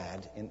could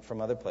add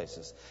from other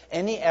places,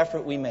 any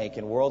effort we make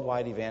in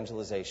worldwide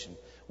evangelization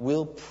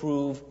will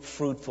prove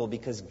fruitful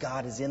because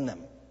God is in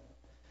them.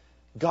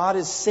 God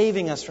is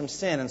saving us from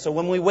sin. And so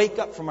when we wake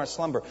up from our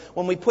slumber,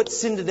 when we put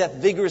sin to death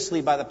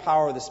vigorously by the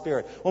power of the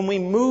Spirit, when we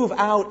move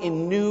out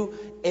in new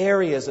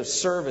areas of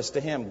service to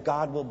Him,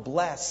 God will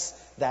bless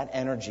that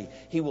energy.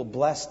 He will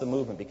bless the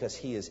movement because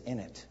He is in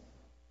it.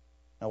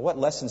 Now, what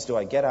lessons do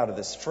I get out of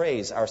this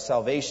phrase, our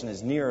salvation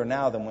is nearer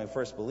now than when we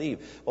first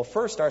believed? Well,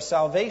 first, our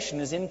salvation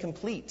is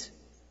incomplete.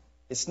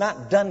 It's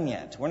not done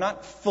yet. We're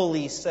not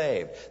fully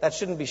saved. That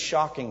shouldn't be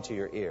shocking to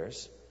your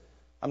ears.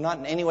 I'm not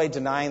in any way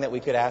denying that we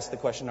could ask the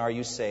question, are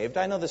you saved?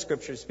 I know the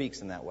Scripture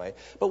speaks in that way.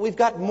 But we've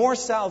got more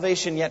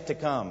salvation yet to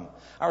come.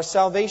 Our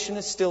salvation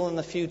is still in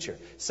the future.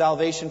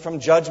 Salvation from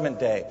Judgment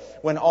Day,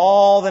 when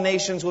all the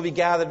nations will be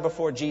gathered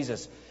before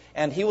Jesus.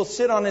 And He will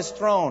sit on His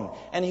throne,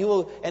 and He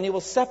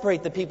will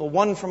separate the people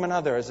one from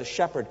another as a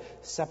shepherd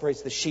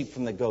separates the sheep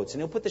from the goats.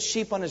 And He'll put the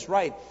sheep on His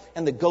right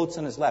and the goats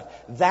on His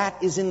left.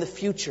 That is in the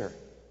future.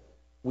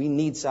 We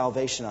need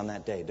salvation on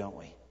that day, don't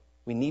we?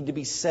 We need to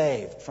be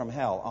saved from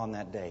hell on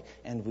that day,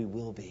 and we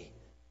will be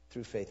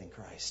through faith in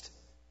Christ.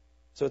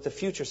 So it's a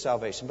future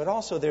salvation. But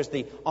also there's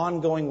the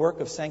ongoing work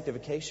of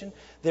sanctification.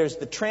 There's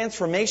the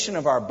transformation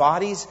of our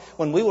bodies.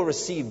 When we will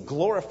receive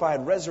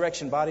glorified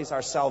resurrection bodies,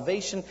 our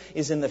salvation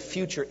is in the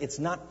future. It's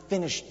not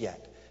finished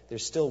yet.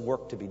 There's still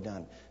work to be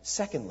done.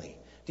 Secondly,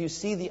 do you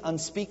see the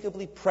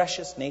unspeakably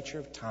precious nature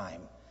of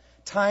time?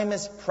 Time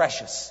is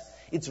precious.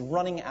 It's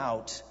running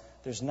out.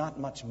 There's not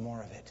much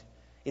more of it.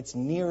 It's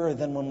nearer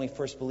than when we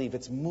first believed.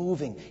 It's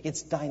moving.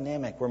 It's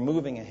dynamic. We're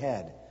moving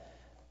ahead.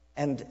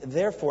 And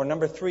therefore,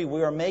 number 3,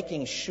 we are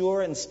making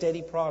sure and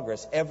steady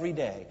progress every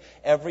day,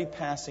 every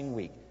passing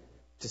week,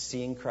 to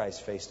seeing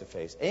Christ face to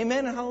face.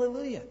 Amen and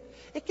hallelujah.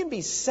 It can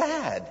be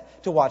sad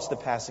to watch the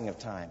passing of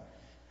time.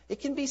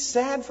 It can be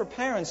sad for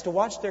parents to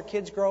watch their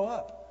kids grow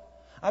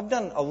up. I've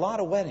done a lot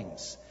of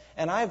weddings,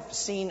 and I've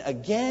seen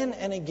again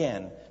and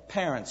again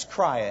parents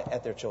cry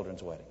at their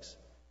children's weddings.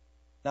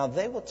 Now,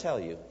 they will tell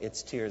you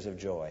it's tears of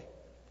joy.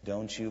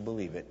 Don't you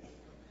believe it?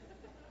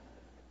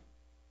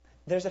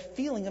 There's a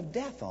feeling of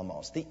death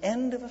almost, the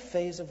end of a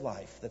phase of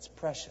life that's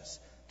precious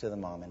to the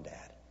mom and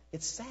dad.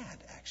 It's sad,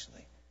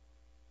 actually.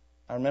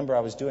 I remember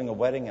I was doing a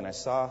wedding and I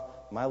saw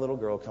my little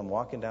girl come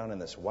walking down in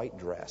this white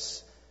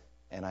dress,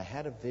 and I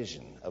had a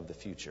vision of the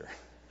future.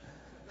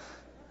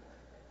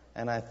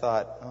 And I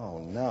thought, oh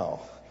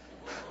no,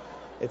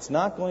 it's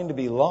not going to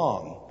be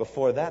long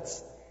before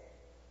that's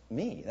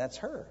me, that's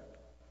her.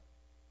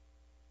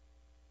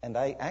 And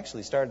I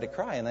actually started to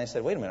cry, and I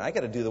said, wait a minute, I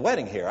got to do the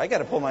wedding here. I got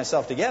to pull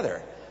myself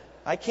together.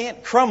 I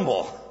can't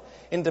crumble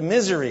into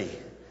misery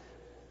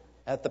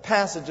at the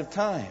passage of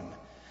time.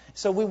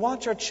 So we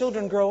watch our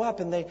children grow up,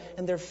 and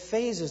their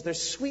phases, their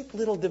sweet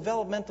little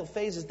developmental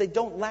phases, they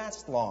don't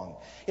last long.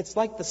 It's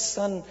like the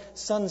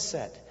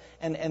sunset.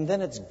 and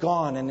then it's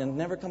gone and it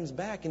never comes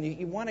back, and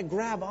you want to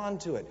grab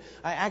onto it.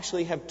 I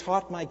actually have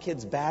taught my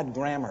kids bad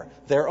grammar,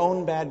 their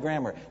own bad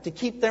grammar, to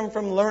keep them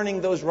from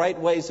learning those right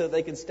ways so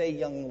they can stay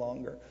young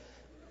longer.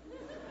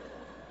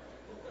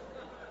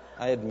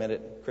 I admit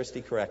it.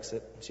 Christy corrects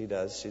it. She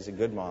does. She's a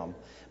good mom.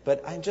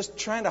 But I'm just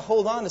trying to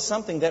hold on to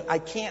something that I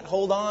can't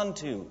hold on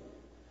to.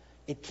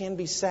 It can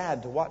be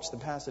sad to watch the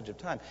passage of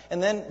time.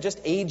 And then just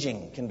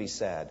aging can be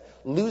sad.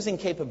 Losing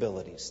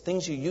capabilities,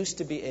 things you used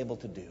to be able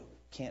to do,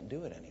 can't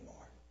do it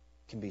anymore.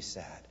 Can be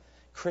sad.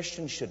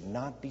 Christians should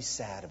not be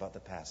sad about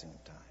the passing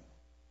of time.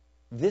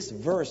 This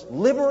verse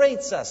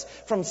liberates us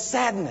from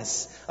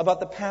sadness about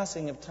the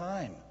passing of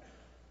time.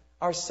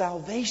 Our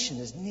salvation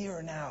is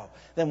nearer now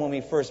than when we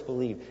first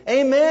believed.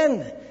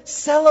 Amen.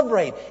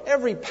 Celebrate.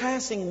 Every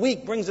passing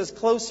week brings us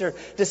closer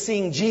to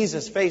seeing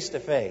Jesus face to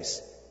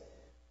face.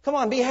 Come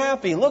on, be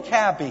happy. Look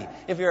happy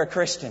if you're a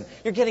Christian.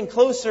 You're getting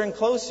closer and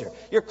closer.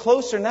 You're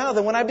closer now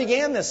than when I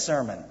began this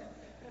sermon.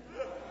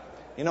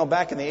 You know,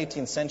 back in the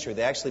 18th century,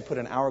 they actually put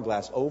an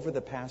hourglass over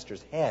the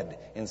pastor's head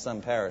in some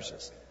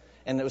parishes.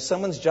 And it was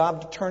someone's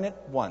job to turn it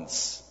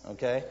once,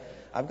 okay?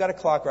 I've got a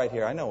clock right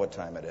here. I know what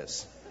time it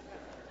is.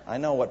 I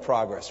know what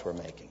progress we're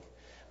making.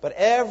 But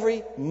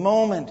every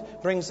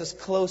moment brings us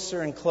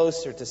closer and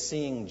closer to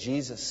seeing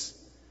Jesus.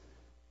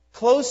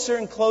 Closer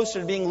and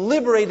closer to being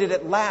liberated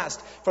at last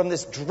from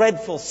this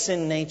dreadful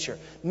sin nature.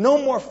 No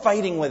more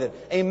fighting with it.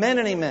 Amen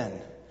and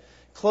amen.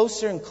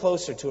 Closer and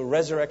closer to a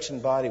resurrection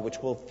body which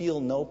will feel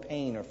no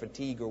pain or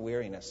fatigue or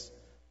weariness.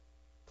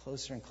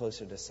 Closer and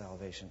closer to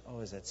salvation.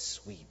 Oh, is that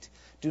sweet.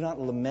 Do not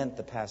lament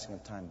the passing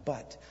of time,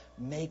 but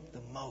make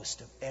the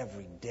most of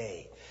every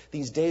day.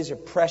 These days are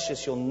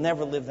precious. You'll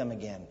never live them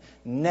again.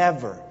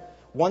 Never.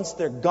 Once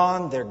they're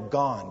gone, they're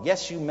gone.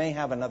 Yes, you may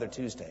have another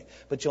Tuesday,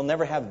 but you'll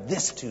never have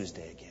this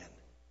Tuesday again.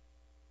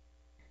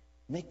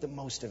 Make the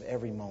most of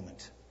every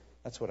moment.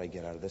 That's what I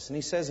get out of this. And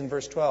he says in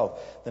verse 12,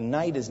 the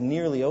night is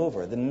nearly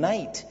over. The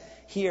night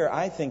here,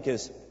 I think,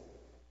 is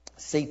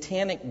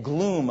satanic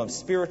gloom of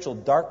spiritual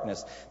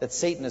darkness that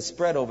Satan has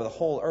spread over the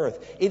whole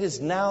earth. It is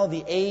now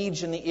the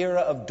age and the era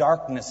of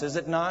darkness, is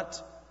it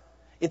not?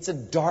 It's a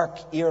dark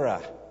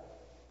era.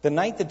 The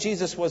night that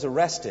Jesus was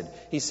arrested,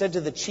 he said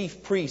to the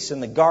chief priests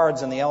and the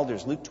guards and the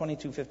elders, Luke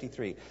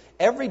 22:53,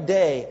 every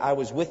day I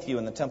was with you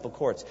in the temple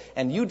courts,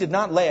 and you did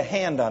not lay a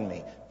hand on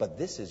me. But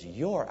this is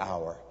your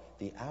hour,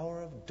 the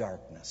hour of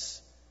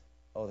darkness.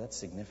 Oh, that's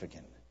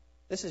significant.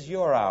 This is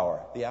your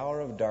hour, the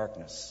hour of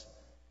darkness.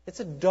 It's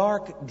a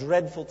dark,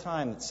 dreadful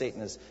time that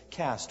Satan has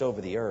cast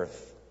over the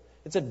earth.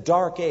 It's a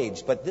dark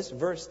age, but this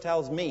verse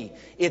tells me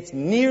it's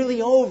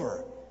nearly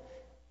over.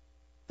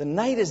 The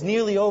night is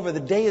nearly over. The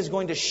day is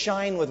going to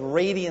shine with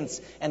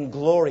radiance and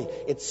glory.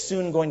 It's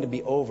soon going to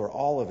be over,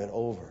 all of it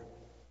over.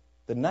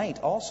 The night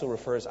also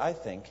refers, I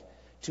think,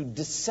 to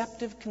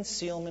deceptive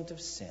concealment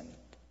of sin.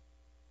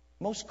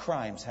 Most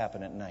crimes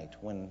happen at night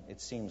when it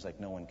seems like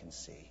no one can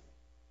see.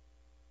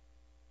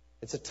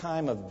 It's a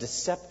time of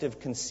deceptive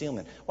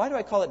concealment. Why do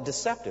I call it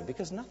deceptive?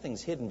 Because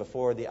nothing's hidden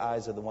before the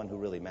eyes of the one who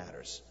really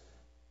matters.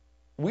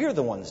 We're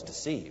the ones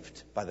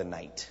deceived by the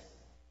night.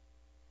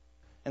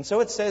 And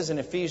so it says in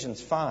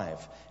Ephesians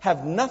 5,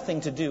 have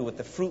nothing to do with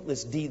the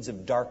fruitless deeds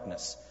of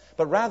darkness,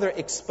 but rather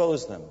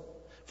expose them.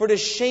 For it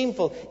is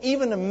shameful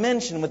even to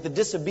mention what the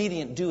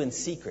disobedient do in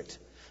secret.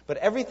 But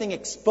everything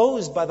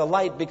exposed by the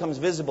light becomes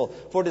visible,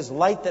 for it is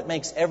light that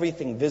makes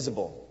everything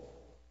visible.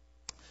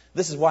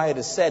 This is why it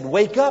is said,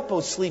 wake up, O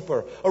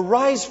sleeper,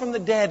 arise from the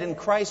dead, and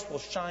Christ will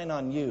shine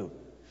on you.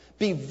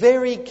 Be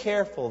very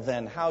careful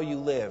then how you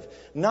live,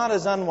 not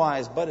as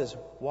unwise, but as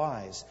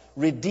wise,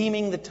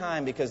 redeeming the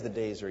time because the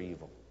days are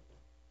evil.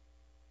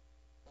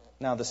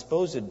 Now, the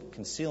supposed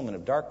concealment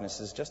of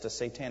darkness is just a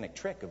satanic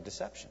trick of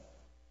deception.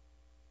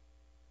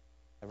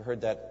 Ever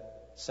heard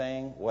that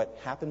saying, what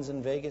happens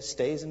in Vegas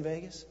stays in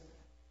Vegas?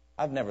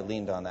 I've never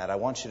leaned on that. I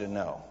want you to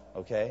know,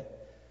 okay?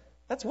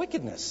 That's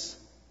wickedness.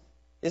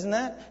 Isn't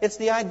that? It's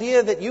the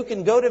idea that you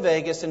can go to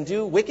Vegas and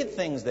do wicked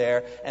things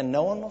there and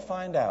no one will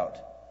find out.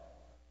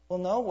 Well,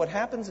 no, what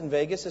happens in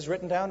Vegas is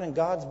written down in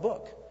God's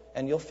book,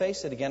 and you'll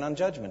face it again on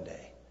Judgment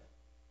Day.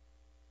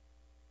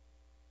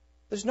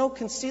 There's no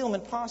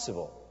concealment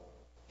possible.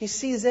 He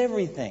sees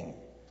everything.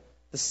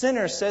 The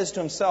sinner says to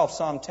himself,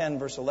 Psalm 10,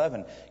 verse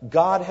 11,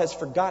 God has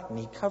forgotten.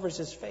 He covers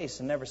his face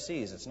and never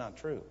sees. It's not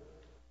true.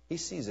 He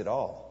sees it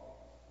all.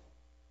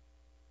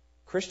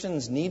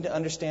 Christians need to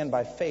understand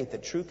by faith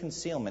that true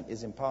concealment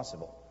is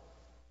impossible.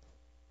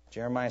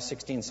 Jeremiah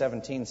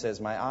 16:17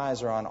 says, my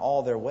eyes are on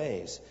all their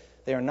ways.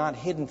 They are not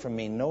hidden from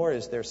me, nor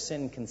is their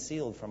sin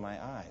concealed from my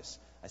eyes.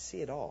 I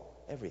see it all,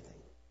 everything.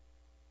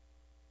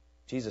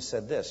 Jesus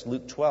said this,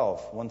 Luke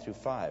 12, 1 through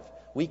 5.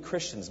 We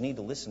Christians need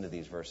to listen to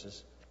these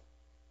verses.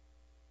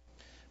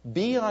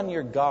 Be on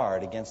your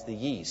guard against the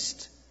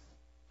yeast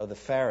of the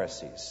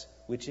Pharisees,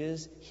 which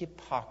is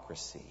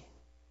hypocrisy.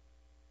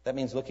 That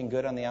means looking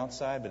good on the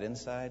outside, but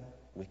inside,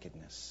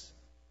 wickedness.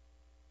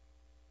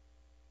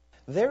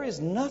 There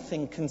is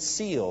nothing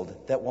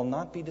concealed that will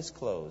not be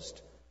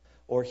disclosed,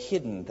 or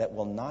hidden that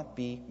will not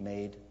be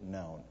made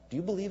known. Do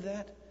you believe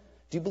that?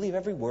 Do you believe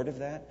every word of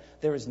that?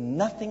 There is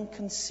nothing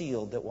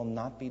concealed that will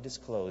not be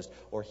disclosed,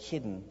 or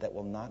hidden that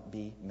will not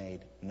be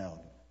made known.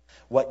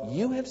 What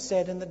you have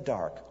said in the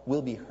dark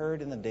will be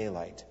heard in the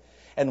daylight.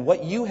 And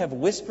what you have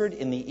whispered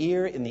in the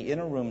ear in the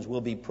inner rooms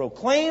will be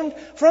proclaimed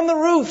from the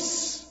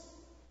roofs.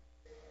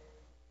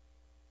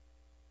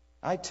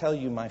 I tell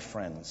you, my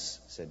friends,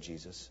 said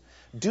Jesus,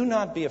 do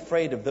not be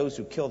afraid of those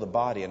who kill the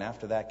body and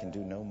after that can do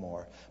no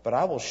more. But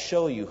I will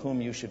show you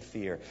whom you should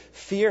fear.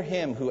 Fear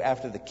him who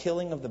after the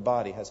killing of the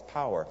body has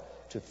power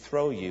to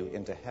throw you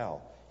into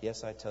hell.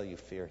 Yes, I tell you,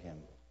 fear him.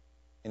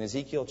 In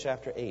Ezekiel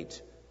chapter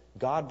 8,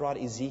 God brought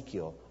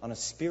Ezekiel on a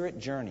spirit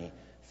journey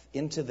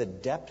into the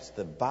depths,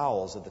 the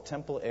bowels of the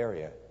temple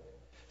area,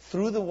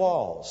 through the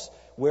walls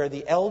where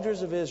the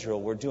elders of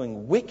Israel were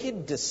doing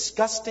wicked,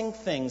 disgusting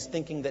things,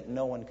 thinking that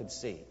no one could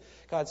see.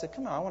 God said,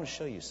 come on, I want to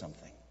show you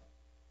something.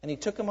 And he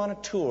took him on a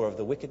tour of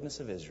the wickedness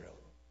of Israel.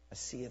 I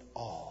see it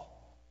all.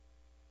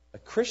 A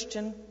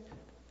Christian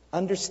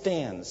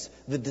understands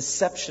the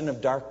deception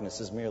of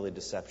darkness is merely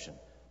deception.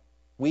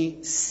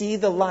 We see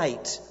the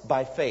light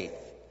by faith.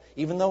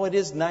 Even though it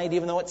is night,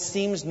 even though it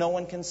seems no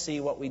one can see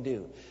what we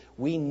do,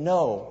 we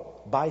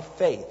know by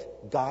faith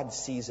God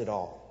sees it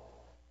all.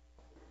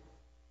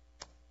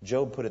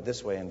 Job put it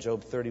this way in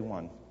Job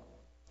 31.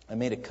 I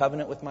made a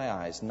covenant with my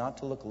eyes not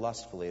to look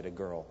lustfully at a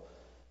girl.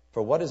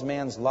 For what is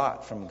man's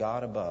lot from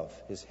God above,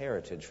 his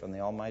heritage from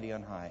the Almighty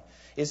on high?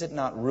 Is it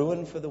not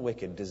ruin for the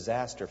wicked,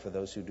 disaster for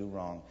those who do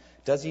wrong?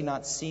 Does he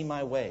not see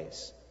my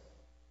ways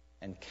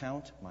and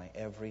count my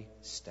every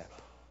step?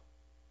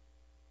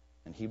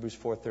 And Hebrews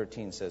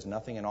 4:13 says,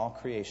 nothing in all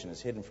creation is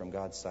hidden from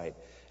God's sight.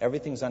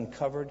 Everything's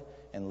uncovered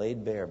and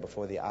laid bare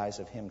before the eyes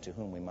of him to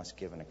whom we must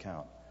give an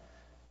account.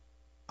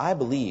 I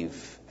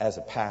believe, as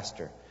a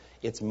pastor,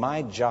 it's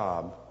my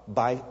job,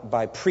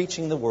 by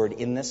preaching the word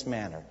in this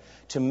manner,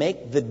 to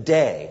make the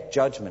day,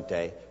 Judgment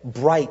Day,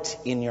 bright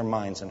in your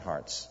minds and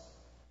hearts.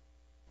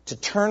 To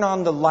turn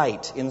on the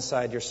light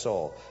inside your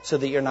soul so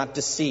that you're not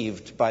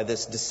deceived by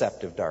this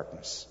deceptive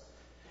darkness.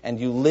 And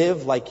you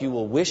live like you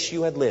will wish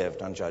you had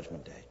lived on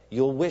Judgment Day.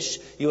 You'll wish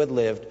you had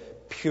lived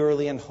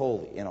purely and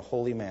holy, in a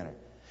holy manner.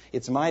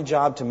 It's my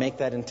job to make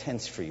that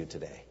intense for you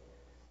today,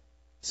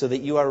 so that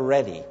you are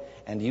ready.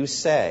 And you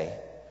say,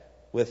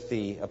 with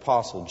the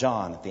Apostle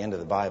John at the end of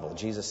the Bible,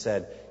 Jesus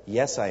said,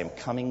 yes, I am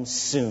coming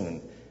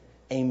soon.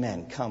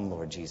 Amen. Come,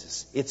 Lord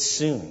Jesus. It's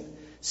soon.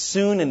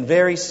 Soon and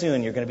very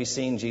soon you're going to be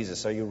seeing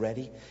Jesus. Are you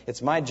ready?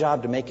 It's my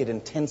job to make it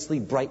intensely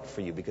bright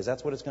for you, because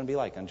that's what it's going to be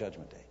like on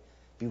Judgment Day.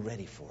 Be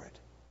ready for it.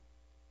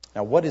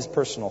 Now, what is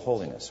personal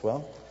holiness?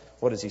 Well,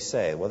 what does he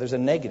say? Well, there's a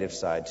negative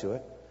side to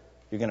it.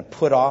 You're going to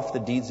put off the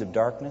deeds of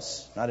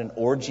darkness, not in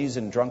orgies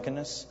and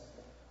drunkenness,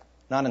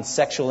 not in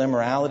sexual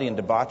immorality and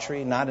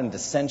debauchery, not in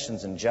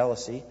dissensions and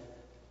jealousy.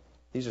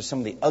 These are some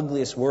of the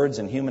ugliest words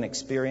in human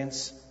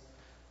experience.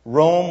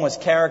 Rome was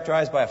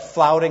characterized by a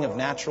flouting of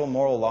natural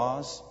moral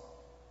laws.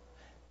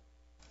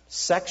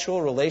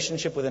 Sexual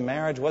relationship within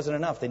marriage wasn't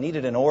enough. They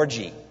needed an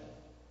orgy.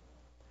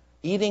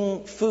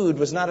 Eating food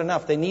was not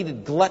enough. They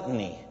needed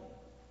gluttony.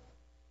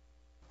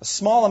 A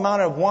small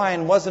amount of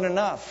wine wasn't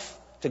enough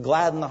to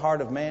gladden the heart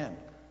of man.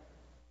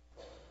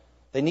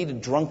 They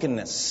needed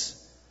drunkenness.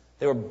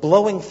 They were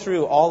blowing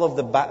through all of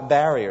the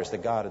barriers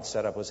that God had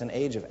set up. It was an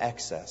age of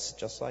excess,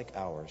 just like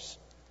ours.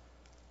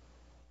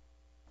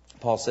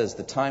 Paul says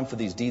the time for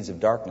these deeds of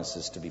darkness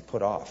is to be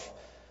put off.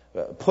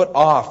 Put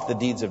off the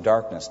deeds of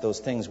darkness. Those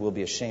things we'll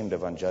be ashamed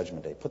of on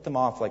Judgment Day. Put them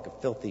off like a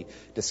filthy,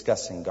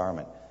 disgusting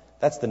garment.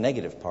 That's the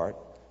negative part.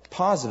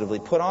 Positively,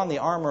 put on the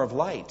armor of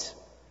light.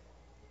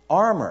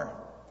 Armor.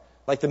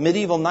 Like the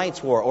medieval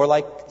knights wore, or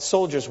like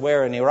soldiers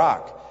wear in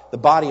Iraq, the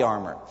body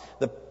armor.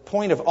 The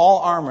point of all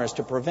armor is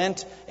to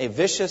prevent a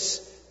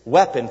vicious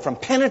weapon from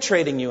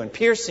penetrating you and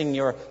piercing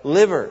your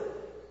liver,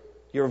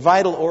 your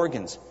vital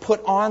organs.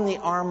 Put on the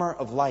armor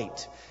of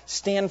light.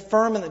 Stand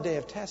firm in the day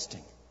of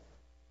testing.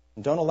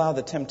 And don't allow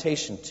the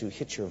temptation to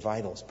hit your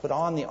vitals. Put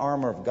on the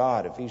armor of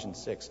God,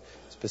 Ephesians 6.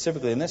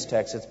 Specifically in this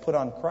text, it's put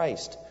on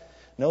Christ.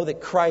 Know that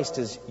Christ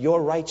is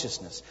your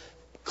righteousness.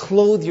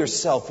 Clothe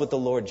yourself with the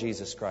Lord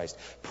Jesus Christ.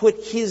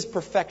 Put his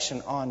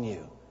perfection on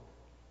you.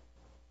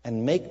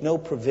 And make no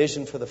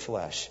provision for the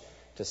flesh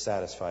to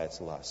satisfy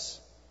its lusts.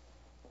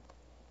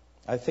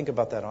 I think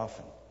about that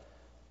often.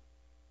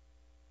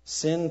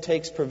 Sin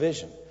takes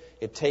provision.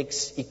 It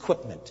takes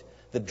equipment.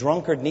 The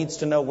drunkard needs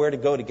to know where to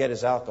go to get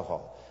his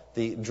alcohol.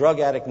 The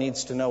drug addict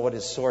needs to know what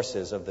his source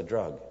is of the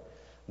drug.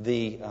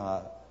 The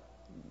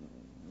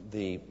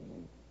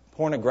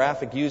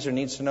pornographic user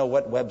needs to know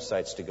what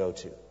websites to go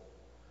to.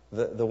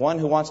 The one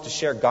who wants to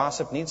share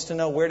gossip needs to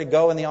know where to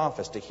go in the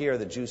office to hear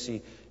the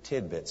juicy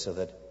tidbits so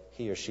that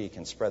he or she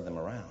can spread them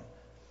around.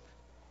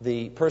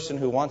 The person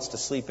who wants to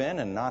sleep in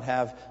and not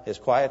have his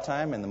quiet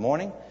time in the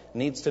morning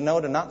needs to know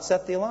to not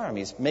set the alarm.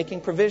 He's making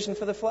provision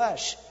for the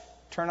flesh.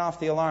 Turn off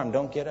the alarm.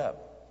 Don't get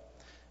up.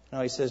 No,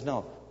 he says,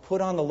 no,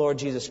 put on the Lord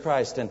Jesus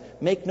Christ and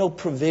make no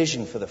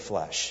provision for the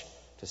flesh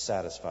to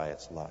satisfy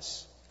its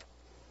lusts.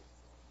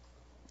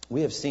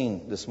 We have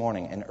seen this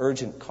morning an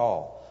urgent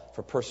call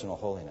for personal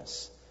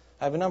holiness.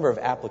 I have a number of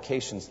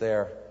applications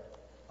there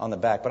on the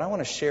back, but I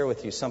want to share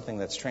with you something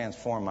that's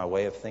transformed my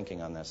way of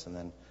thinking on this and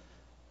then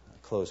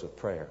close with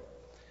prayer.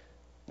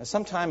 Now,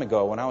 some time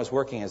ago, when I was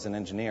working as an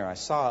engineer, I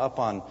saw up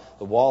on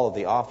the wall of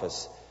the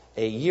office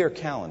a year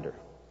calendar.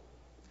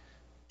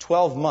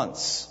 12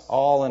 months,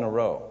 all in a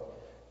row.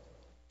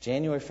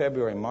 January,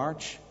 February,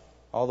 March,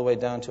 all the way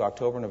down to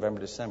October, November,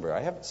 December.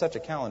 I have such a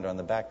calendar on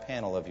the back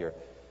panel of your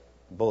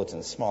bulletin.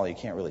 It's small, you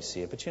can't really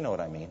see it, but you know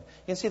what I mean.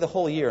 You can see the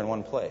whole year in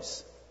one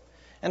place.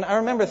 And I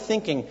remember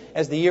thinking,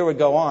 as the year would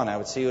go on, I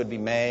would see it would be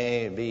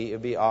May, it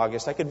would be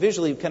August. I could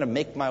visually kind of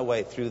make my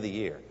way through the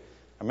year.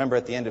 I remember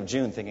at the end of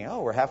June thinking,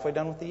 oh, we're halfway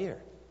done with the year.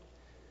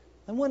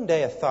 Then one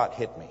day a thought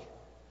hit me.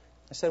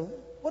 I said,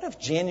 what if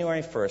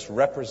January 1st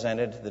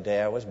represented the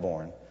day I was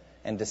born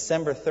and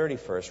December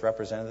 31st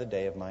represented the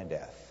day of my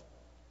death?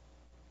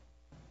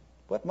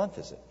 What month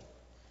is it?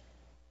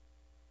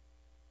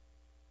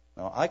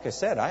 Now, like I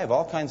said, I have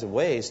all kinds of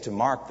ways to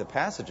mark the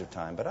passage of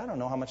time, but I don't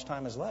know how much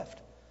time is left.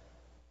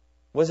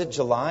 Was it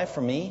July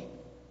for me?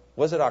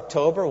 Was it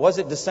October? Was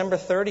it December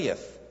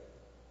 30th?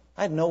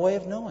 I had no way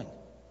of knowing.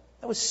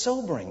 That was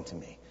sobering to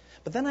me.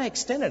 But then I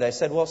extended. I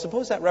said, well,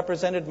 suppose that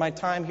represented my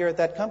time here at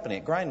that company,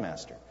 at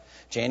Grindmaster.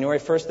 January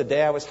 1st, the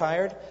day I was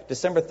hired.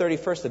 December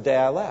 31st, the day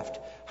I left.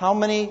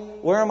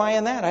 Where am I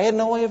in that? I had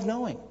no way of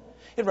knowing.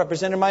 It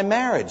represented my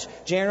marriage.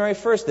 January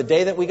 1st, the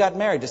day that we got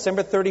married.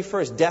 December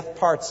 31st, death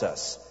parts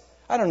us.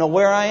 I don't know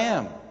where I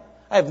am.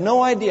 I have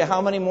no idea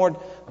how many more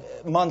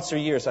months or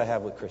years I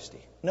have with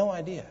Christy. No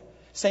idea.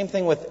 Same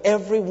thing with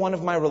every one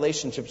of my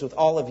relationships with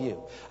all of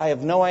you. I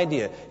have no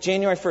idea.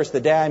 January 1st, the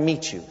day I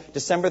meet you.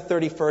 December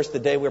 31st, the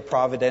day we're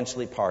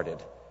providentially parted.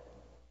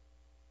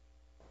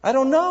 I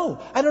don't know.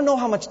 I don't know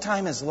how much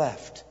time is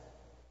left.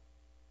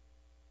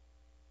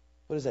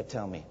 What does that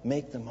tell me?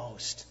 Make the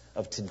most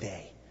of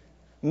today.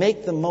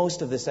 Make the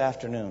most of this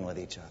afternoon with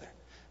each other.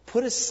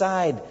 Put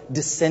aside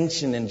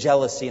dissension and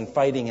jealousy and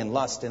fighting and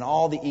lust and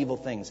all the evil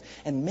things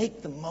and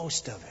make the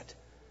most of it.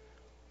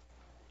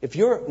 If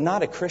you're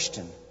not a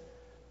Christian,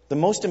 the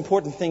most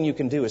important thing you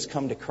can do is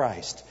come to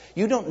Christ.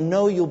 You don't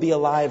know you'll be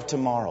alive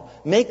tomorrow.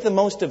 Make the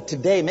most of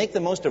today. Make the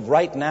most of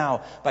right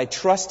now by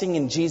trusting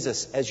in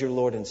Jesus as your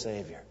Lord and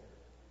Savior.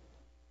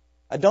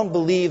 I don't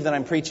believe that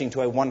I'm preaching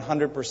to a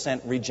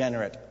 100%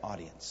 regenerate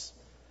audience.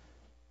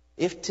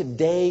 If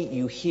today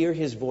you hear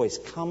His voice,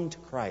 come to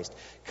Christ.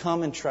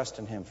 Come and trust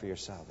in Him for your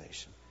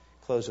salvation.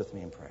 Close with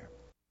me in prayer.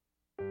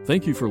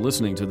 Thank you for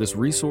listening to this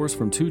resource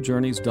from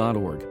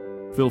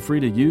twojourneys.org. Feel free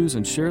to use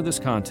and share this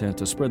content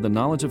to spread the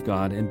knowledge of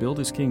God and build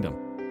His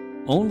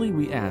kingdom. Only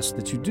we ask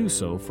that you do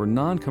so for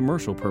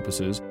non-commercial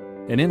purposes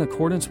and in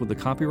accordance with the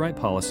copyright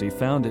policy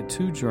found at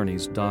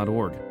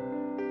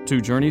twojourneys.org.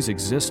 Two Journeys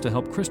exists to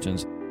help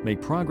Christians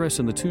make progress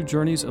in the two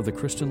journeys of the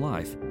Christian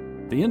life,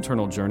 the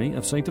internal journey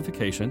of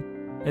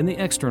sanctification and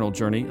the external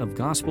journey of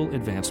gospel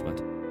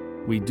advancement.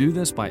 We do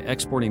this by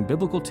exporting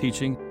biblical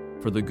teaching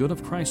for the good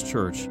of Christ's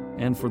church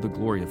and for the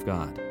glory of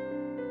God.